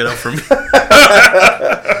doesn't pick it up for me.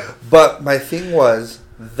 But my thing was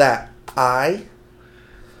that I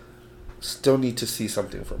still need to see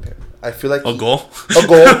something from him. I feel like a goal.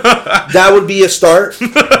 That would be a start.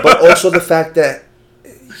 But also the fact that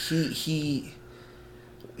he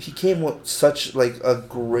came with such like a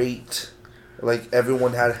great. Like,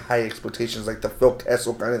 everyone had high expectations, like the Phil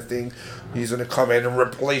Kessel kind of thing. He's going to come in and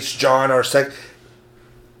replace John or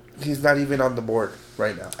He's not even on the board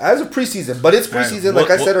right now. As a preseason, but it's preseason,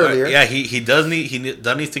 like I said earlier. Yeah, he does need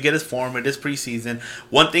to get his form. It is preseason.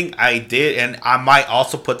 One thing I did, and I might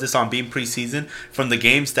also put this on being preseason, from the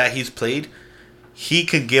games that he's played, he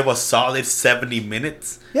can give a solid 70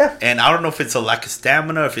 minutes. Yeah. And I don't know if it's a lack of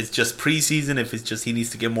stamina, if it's just preseason, if it's just he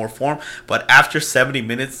needs to get more form. But after 70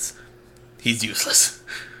 minutes... he's useless.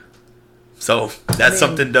 So that's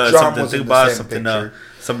something to think about. Something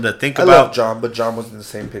to think about. I love John, but John was in the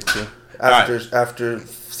same picture. After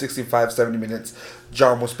 65, 70 minutes,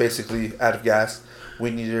 John was basically out of gas. we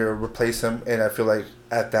needed to replace him, and I feel like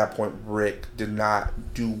at that point Rick did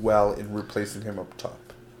not do well in replacing him up top.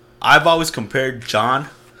 I've always compared John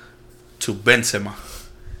to Benzema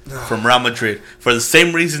from Real Madrid for the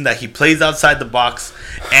same reason that he plays outside the box,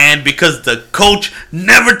 and because the coach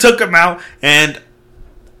never took him out. And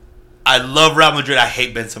I love Real Madrid. I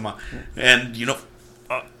hate Benzema, and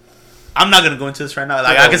I'm not gonna go into this right now.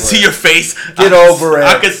 Like, I can see your face. Get over it.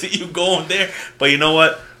 I can see you going there, but you know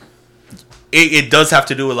what? It does have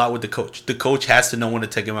to do a lot with the coach. The coach has to know when to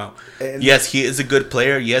take him out. And yes, he is a good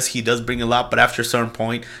player. Yes, he does bring a lot, but after a certain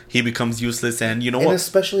point, he becomes useless. And you know what?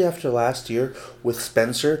 Especially after last year with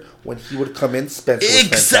Spencer, when he would come in, Spencer was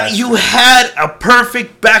fantastic. You had a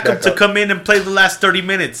perfect backup to come in and play the last 30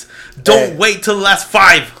 minutes. Don't wait till the last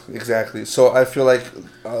 5. Exactly. So I feel like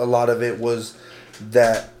a lot of it was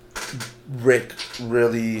that Rick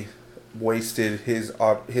really wasted his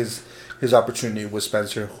opportunity with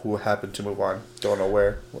Spencer, who happened to move on. Don't know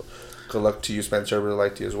where. Good luck to you, Spencer. I really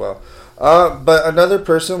liked you as well. But another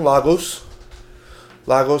person, Lagos.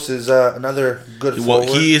 Lagos is another good forward.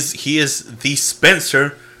 Well, he is the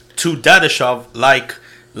Spencer to Dadashov, like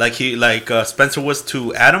Spencer was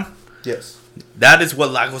to Adam. Yes. That is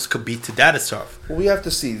what Lagos could be to Dadashov. Well, we have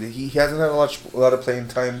to see. He hasn't had a lot of playing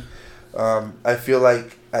time. I feel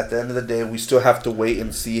like at the end of the day, we still have to wait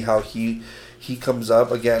and see how he comes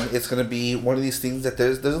up. Again, it's going to be one of these things that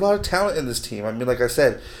there's a lot of talent in this team. I mean, like I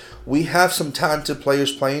said, we have some talented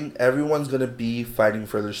players playing. Everyone's going to be fighting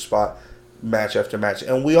for their spot match after match.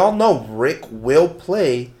 And we all know Rick will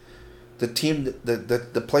play the team,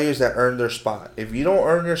 the players that earn their spot. If you don't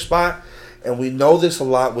earn your spot, and we know this a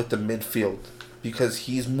lot with the midfield, because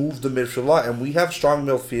he's moved the midfield a lot, and we have strong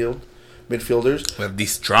midfielders. We have the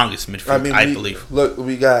strongest midfield, I believe. Look,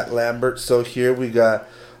 we got Lambert still here. We got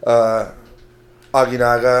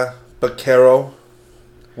Aguinaga, Baquero,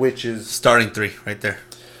 which is... Starting 3 right there.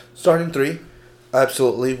 Starting 3,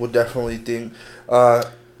 absolutely. Would definitely think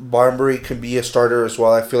Barmbury can be a starter as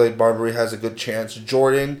well. I feel like Barmbury has a good chance.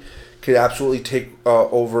 Jordan could absolutely take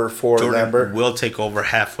over for Lambert. Jordan will take over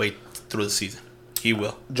halfway through the season. He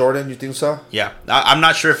will. Jordan, you think so? Yeah. I'm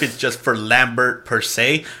not sure if it's just for Lambert per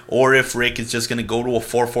se, or if Rick is just going to go to a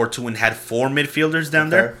 4-4-2 and had 4 midfielders down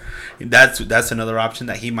there. That's another option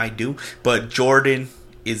that he might do. But Jordan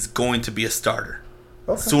is going to be a starter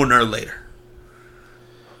sooner or later.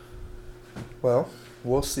 Well,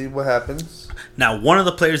 we'll see what happens. Now, one of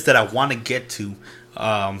the players that I want to get to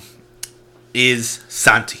is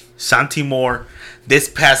Santi. Santi Moore, this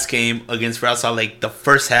past game against Real Salt Lake, the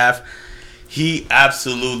first half, he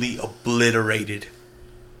absolutely obliterated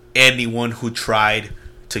anyone who tried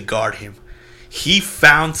to guard him. He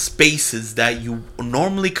found spaces that you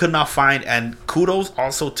normally could not find, and kudos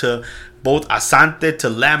also to both Asante, to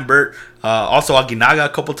Lambert, also Aguinaga a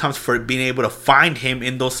couple times for being able to find him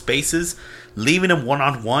in those spaces, leaving him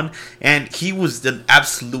one-on-one, and he was an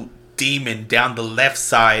absolute demon down the left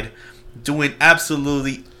side, doing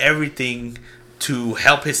absolutely everything to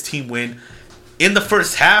help his team win. In the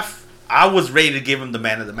first half, I was ready to give him the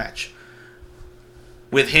man of the match.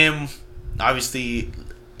 With him, obviously,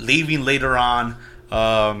 leaving later on,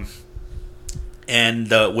 and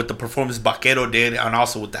with the performance Baquero did, and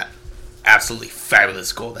also with that absolutely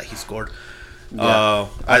fabulous goal that he scored. I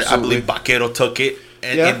believe Baquero took it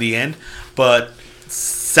in the end. But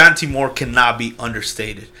Santi Moore cannot be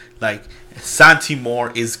understated. Like, Santi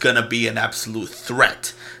Moore is going to be an absolute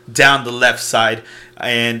threat down the left side.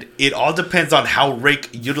 And it all depends on how Rick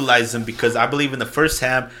utilizes him, because I believe in the first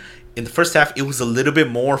half, it was a little bit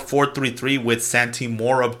more 4-3-3 with Santi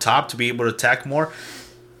Moore up top to be able to attack more.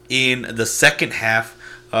 In the second half,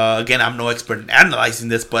 again, I'm no expert in analyzing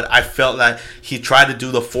this, but I felt that he tried to do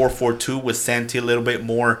the 4-4-2 with Santi a little bit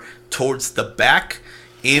more towards the back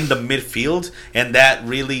in the midfield, and that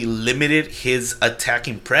really limited his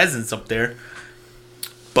attacking presence up there.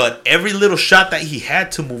 But every little shot that he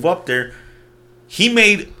had to move up there, he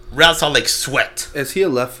made Real Salt Lake sweat. Is he a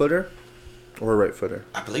left footer or a right footer?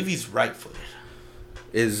 I believe he's right footed.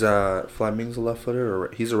 Is Fleming's a left footer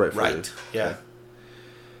or he's a right footer? Right, yeah.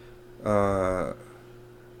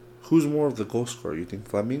 Who's more of the goal scorer? You think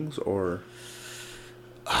Fleming's or?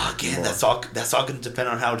 Again, that's all going to depend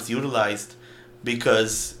on how it's utilized.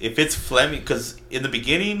 Because if it's Fleming, because in the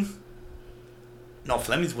beginning, no,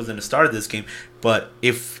 Fleming's wasn't the start of this game. But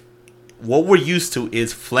if what we're used to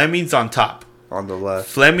is Fleming's on top, on the left,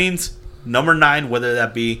 Fleming's number 9, whether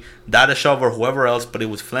that be Dadashov or whoever else, but it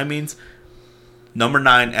was Fleming's number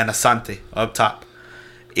 9 and Asante up top.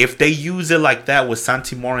 If they use it like that with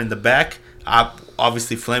Santi Moore in the back,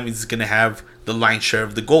 obviously Fleming's is going to have the lion's share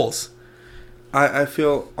of the goals. I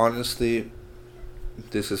feel, honestly,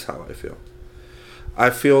 this is how I feel. I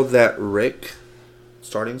feel that Rick,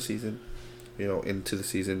 starting season, into the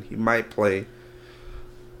season, he might play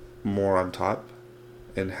more on top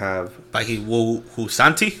and have... Like who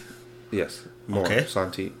Santi? Yes, more okay.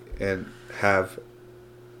 Santi. And have...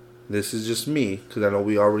 This is just me, because I know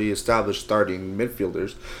we already established starting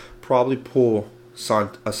midfielders. Probably pull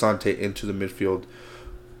Asante into the midfield,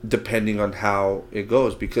 depending on how it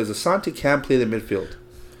goes. Because Asante can play the midfield.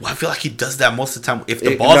 Well, I feel like he does that most of the time. If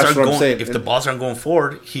the balls aren't going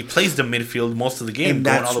forward, he plays the midfield most of the game. And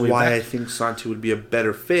that's why I think Santi would be a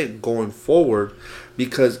better fit going forward.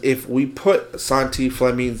 Because if we put Santi,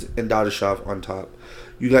 Flemings, and Dadashov on top,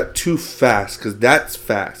 you got two fast. Because that's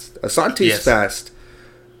fast. Asante is fast.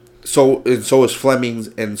 So is Flemings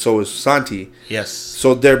and so is Santi. Yes.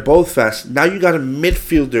 So they're both fast. Now you got a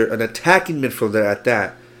midfielder, an attacking midfielder at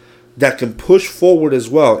that can push forward as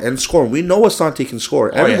well and score. We know Asante can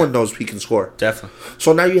score. Everyone knows he can score. Definitely.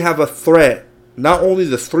 So now you have a threat. Not only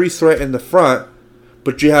the 3 threat in the front,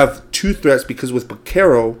 but you have 2 threats because with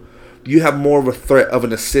Baquero, you have more of a threat of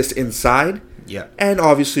an assist inside. Yeah. And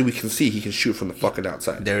obviously we can see he can shoot from the fucking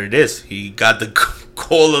outside. There it is. He got the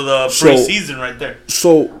goal of the preseason right there.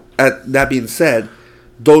 So... that being said,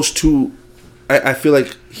 those two, I feel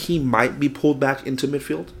like he might be pulled back into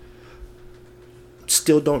midfield.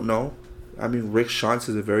 Still don't know. I mean, Rick Shantz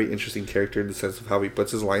is a very interesting character in the sense of how he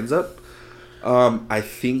puts his lines up. I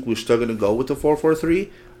think we're still going to go with the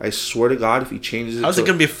 4-4-3. I swear to God, if he changes it... How's it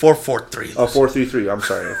going to be a 4-4-3? A 4-3-3. I'm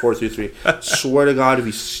sorry, a 4-3-3. Swear to God, if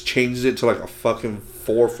he changes it to like a fucking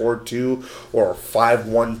 4-4-2 or a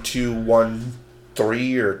 5-1-2-1...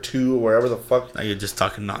 3 or 2 or wherever the fuck. Now you're just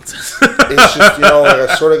talking nonsense. It's just, like,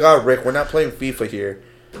 I swear to God, Rick, we're not playing FIFA here.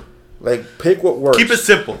 Like, pick what works. Keep it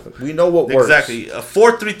simple. We know what works. Exactly. A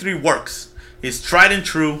 4-3-3 works. It's tried and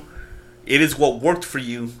true. It is what worked for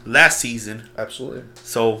you last season. Absolutely.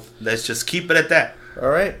 So let's just keep it at that. All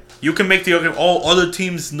right. You can make the argument, other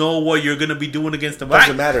teams know what you're going to be doing against them.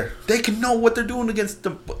 Doesn't matter. They can know what they're doing against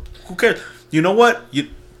them. Who cares? You know what?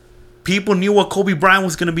 People knew what Kobe Bryant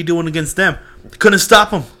was going to be doing against them. Couldn't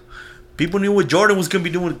stop him. People knew what Jordan was going to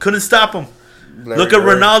be doing. Couldn't stop him. Look at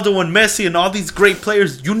Ronaldo and Messi and all these great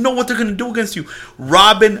players. You know what they're going to do against you.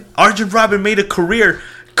 Arjen Robin made a career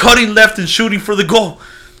cutting left and shooting for the goal.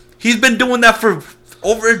 He's been doing that for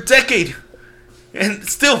over a decade. And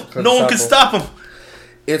still, no one can stop him.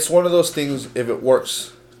 It's one of those things, if it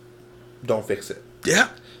works, don't fix it. Yeah.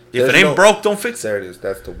 If it ain't broke, don't fix it. There it is.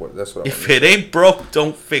 That's the word. That's what If it ain't broke,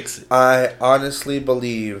 don't fix it. I honestly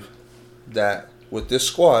believe that with this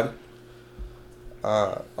squad,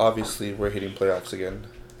 obviously we're hitting playoffs again.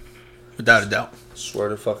 Without a doubt. Swear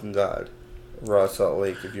to fucking God, Raw Salt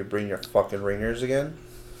Lake, if you bring your fucking ringers again,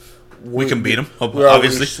 we can beat them.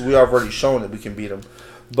 Obviously, we already shown that we can beat them.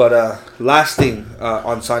 But last thing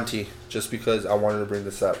on Santi, just because I wanted to bring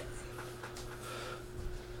this up.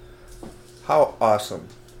 How awesome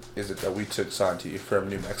is it that we took Santi from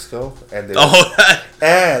New Mexico and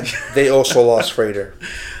they also lost Frater?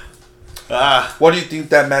 What do you think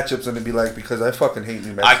that matchup's going to be like? Because I fucking hate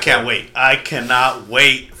New Mexico. I can't wait. I cannot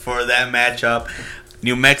wait for that matchup.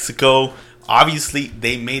 New Mexico, obviously,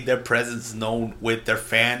 they made their presence known with their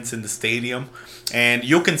fans in the stadium. And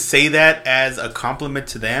you can say that as a compliment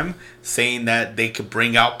to them, saying that they could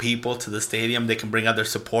bring out people to the stadium. They can bring out their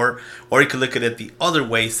support. Or you could look at it the other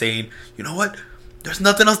way, saying, you know what? There's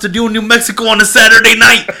nothing else to do in New Mexico on a Saturday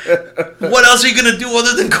night. What else are you going to do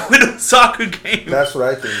other than go to a soccer game? That's what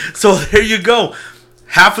I think. So there you go.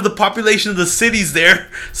 Half of the population of the city's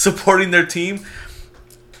there supporting their team.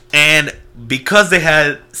 And because they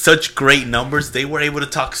had such great numbers, they were able to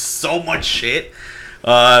talk so much shit.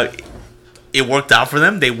 It worked out for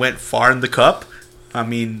them. They went far in the cup. I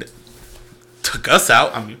mean, took us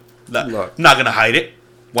out. I mean, not going to hide it.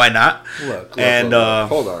 Why not? Look,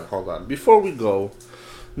 hold on. Before we go,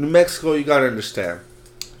 New Mexico, you gotta understand.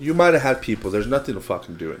 You might have had people. There's nothing to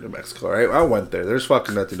fucking do in New Mexico, right? I went there. There's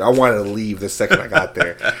fucking nothing. I wanted to leave the second I got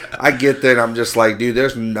there. I get there and I'm just like, dude,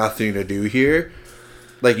 there's nothing to do here.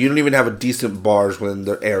 Like, you don't even have a decent bars within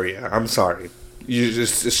the area. I'm sorry.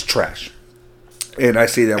 It's trash. And I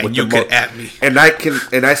say that and with you can at me. And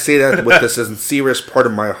I say that with the sincerest part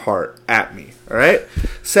of my heart. At me. All right?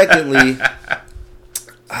 Secondly,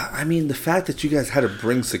 I mean, the fact that you guys had to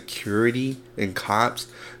bring security and cops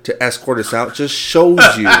to escort us out just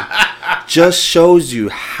shows you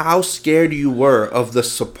how scared you were of the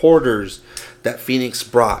supporters that Phoenix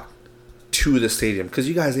brought to the stadium. Because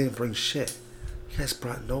you guys didn't bring shit. You guys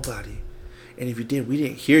brought nobody. And if you did, we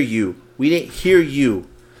didn't hear you. We didn't hear you.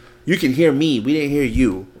 You can hear me. We didn't hear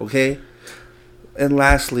you. Okay? And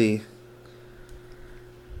lastly,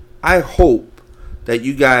 I hope that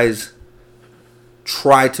you guys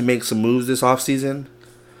try to make some moves this offseason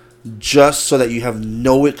just so that you have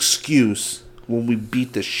no excuse when we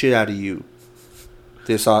beat the shit out of you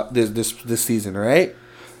this season, all right?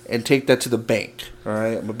 And take that to the bank, all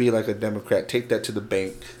right? I'm going to be like a Democrat. Take that to the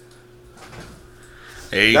bank.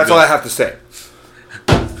 That's all I have to say.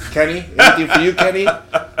 Kenny, anything for you, Kenny?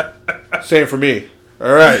 Same for me.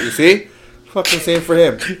 All right, you see? Fucking same for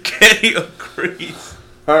him. Kenny agrees.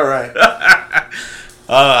 All right.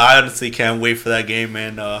 I honestly can't wait for that game,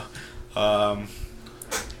 man.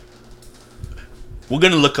 We're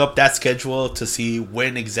going to look up that schedule to see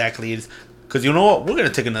when exactly it is. Because you know what? We're going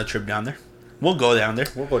to take another trip down there. We'll go down there.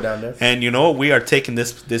 We'll go down there. And you know what? We are taking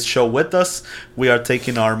this show with us. We are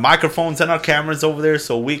taking our microphones and our cameras over there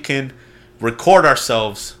so we can record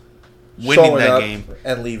ourselves winning showing that game.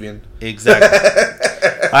 And leaving. Exactly.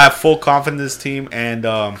 I have full confidence in this team. And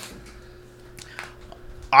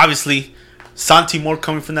obviously, Santi Moore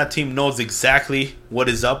coming from that team knows exactly what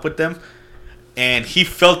is up with them. And he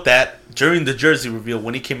felt that during the jersey reveal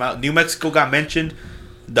when he came out. New Mexico got mentioned.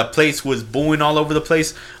 The place was booing all over the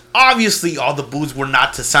place. Obviously, all the boos were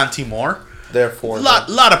not to Santi Moore. Therefore,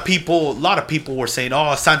 lot of people were saying,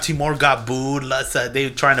 "Oh, Santi Moore got booed." They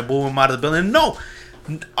were trying to boo him out of the building. No,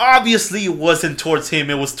 obviously, it wasn't towards him.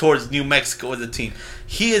 It was towards New Mexico as a team.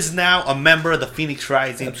 He is now a member of the Phoenix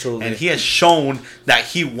Rising, Absolutely. And he has shown that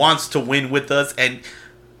he wants to win with us. And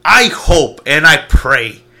I hope and I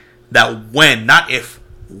pray that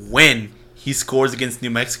when he scores against New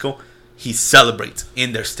Mexico, he celebrates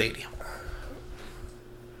in their stadium.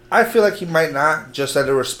 I feel like he might not, just out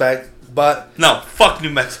of respect, but... No, fuck New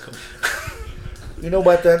Mexico. You know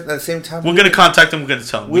what, then, at the same time... We're going to contact him, we're going to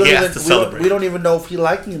tell him. He has to celebrate. We don't even know if he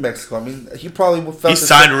liked New Mexico. I mean, he probably felt... He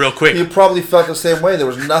signed real quick. He probably felt the same way. There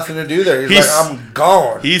was nothing to do there. He's like, I'm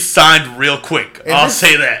gone. He signed real quick. I'll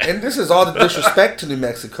say that. And this is all the disrespect to New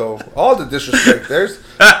Mexico. All the disrespect. There's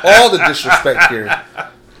all the disrespect here.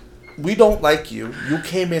 We don't like you. You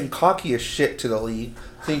came in cocky as shit to the league,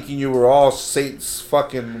 thinking you were all Saints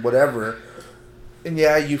fucking whatever. And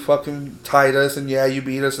yeah, you fucking tied us, and yeah, you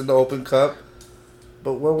beat us in the Open Cup.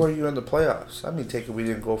 But where were you in the playoffs? I mean, take it we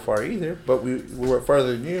didn't go far either, but we went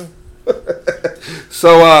farther than you.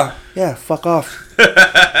 So, yeah, fuck off.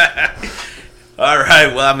 All right,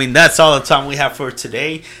 well, I mean, that's all the time we have for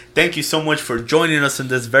today. Thank you so much for joining us in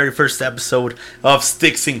this very first episode of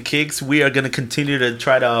Sticks and Kicks. We are going to continue to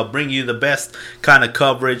try to bring you the best kind of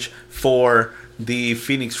coverage for the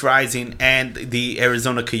Phoenix Rising and the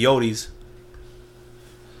Arizona Coyotes.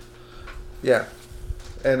 Yeah.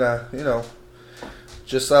 And,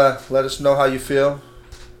 just let us know how you feel.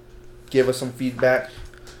 Give us some feedback.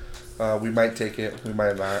 We might take it. We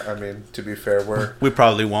might not. I mean, to be fair, we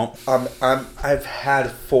probably won't. I've had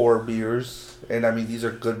 4 beers, and I mean these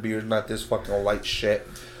are good beers, not this fucking light shit.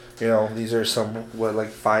 You know, these are some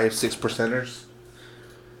 5-6%ers.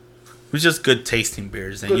 It's just good tasting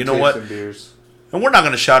beers, and good you know what? Beers. And we're not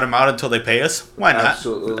going to shout them out until they pay us. Why not?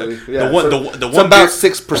 Absolutely. Yeah. The one it's about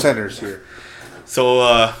 6%ers here.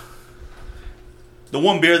 So the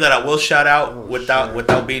one beer that I will shout out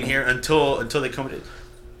without being here until they come in.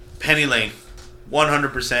 Penny Lane,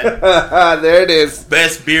 100%. There it is.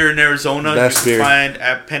 Best beer in Arizona. Best you can beer. find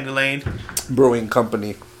at Penny Lane Brewing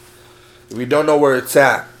Company. If you don't know where it's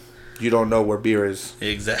at, you don't know where beer is.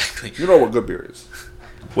 Exactly. You know what good beer is.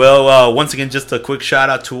 Well, once again, just a quick shout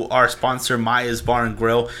out to our sponsor, Maya's Bar and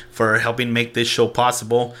Grill, for helping make this show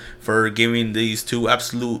possible, for giving these two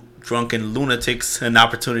absolute drunken lunatics an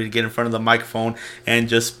opportunity to get in front of the microphone and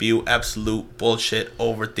just spew absolute bullshit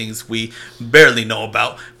over things we barely know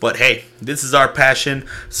about. But hey, this is our passion.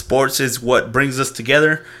 Sports is what brings us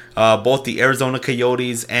together. Both the Arizona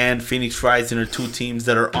Coyotes and Phoenix Rising are two teams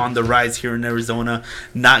that are on the rise here in Arizona,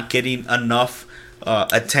 not getting enough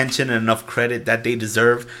attention and enough credit that they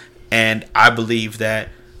deserve. And I believe that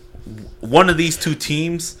one of these two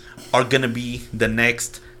teams are going to be the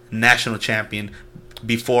next national champion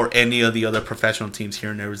before any of the other professional teams here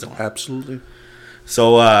in Arizona. Absolutely.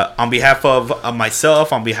 So on behalf of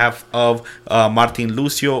myself, on behalf of Martin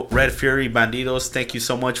Lucio, Red Fury, Bandidos, thank you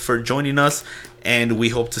so much for joining us. And we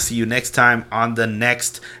hope to see you next time on the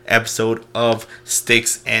next episode of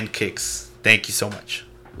Sticks and Kicks. Thank you so much.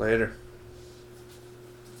 Later.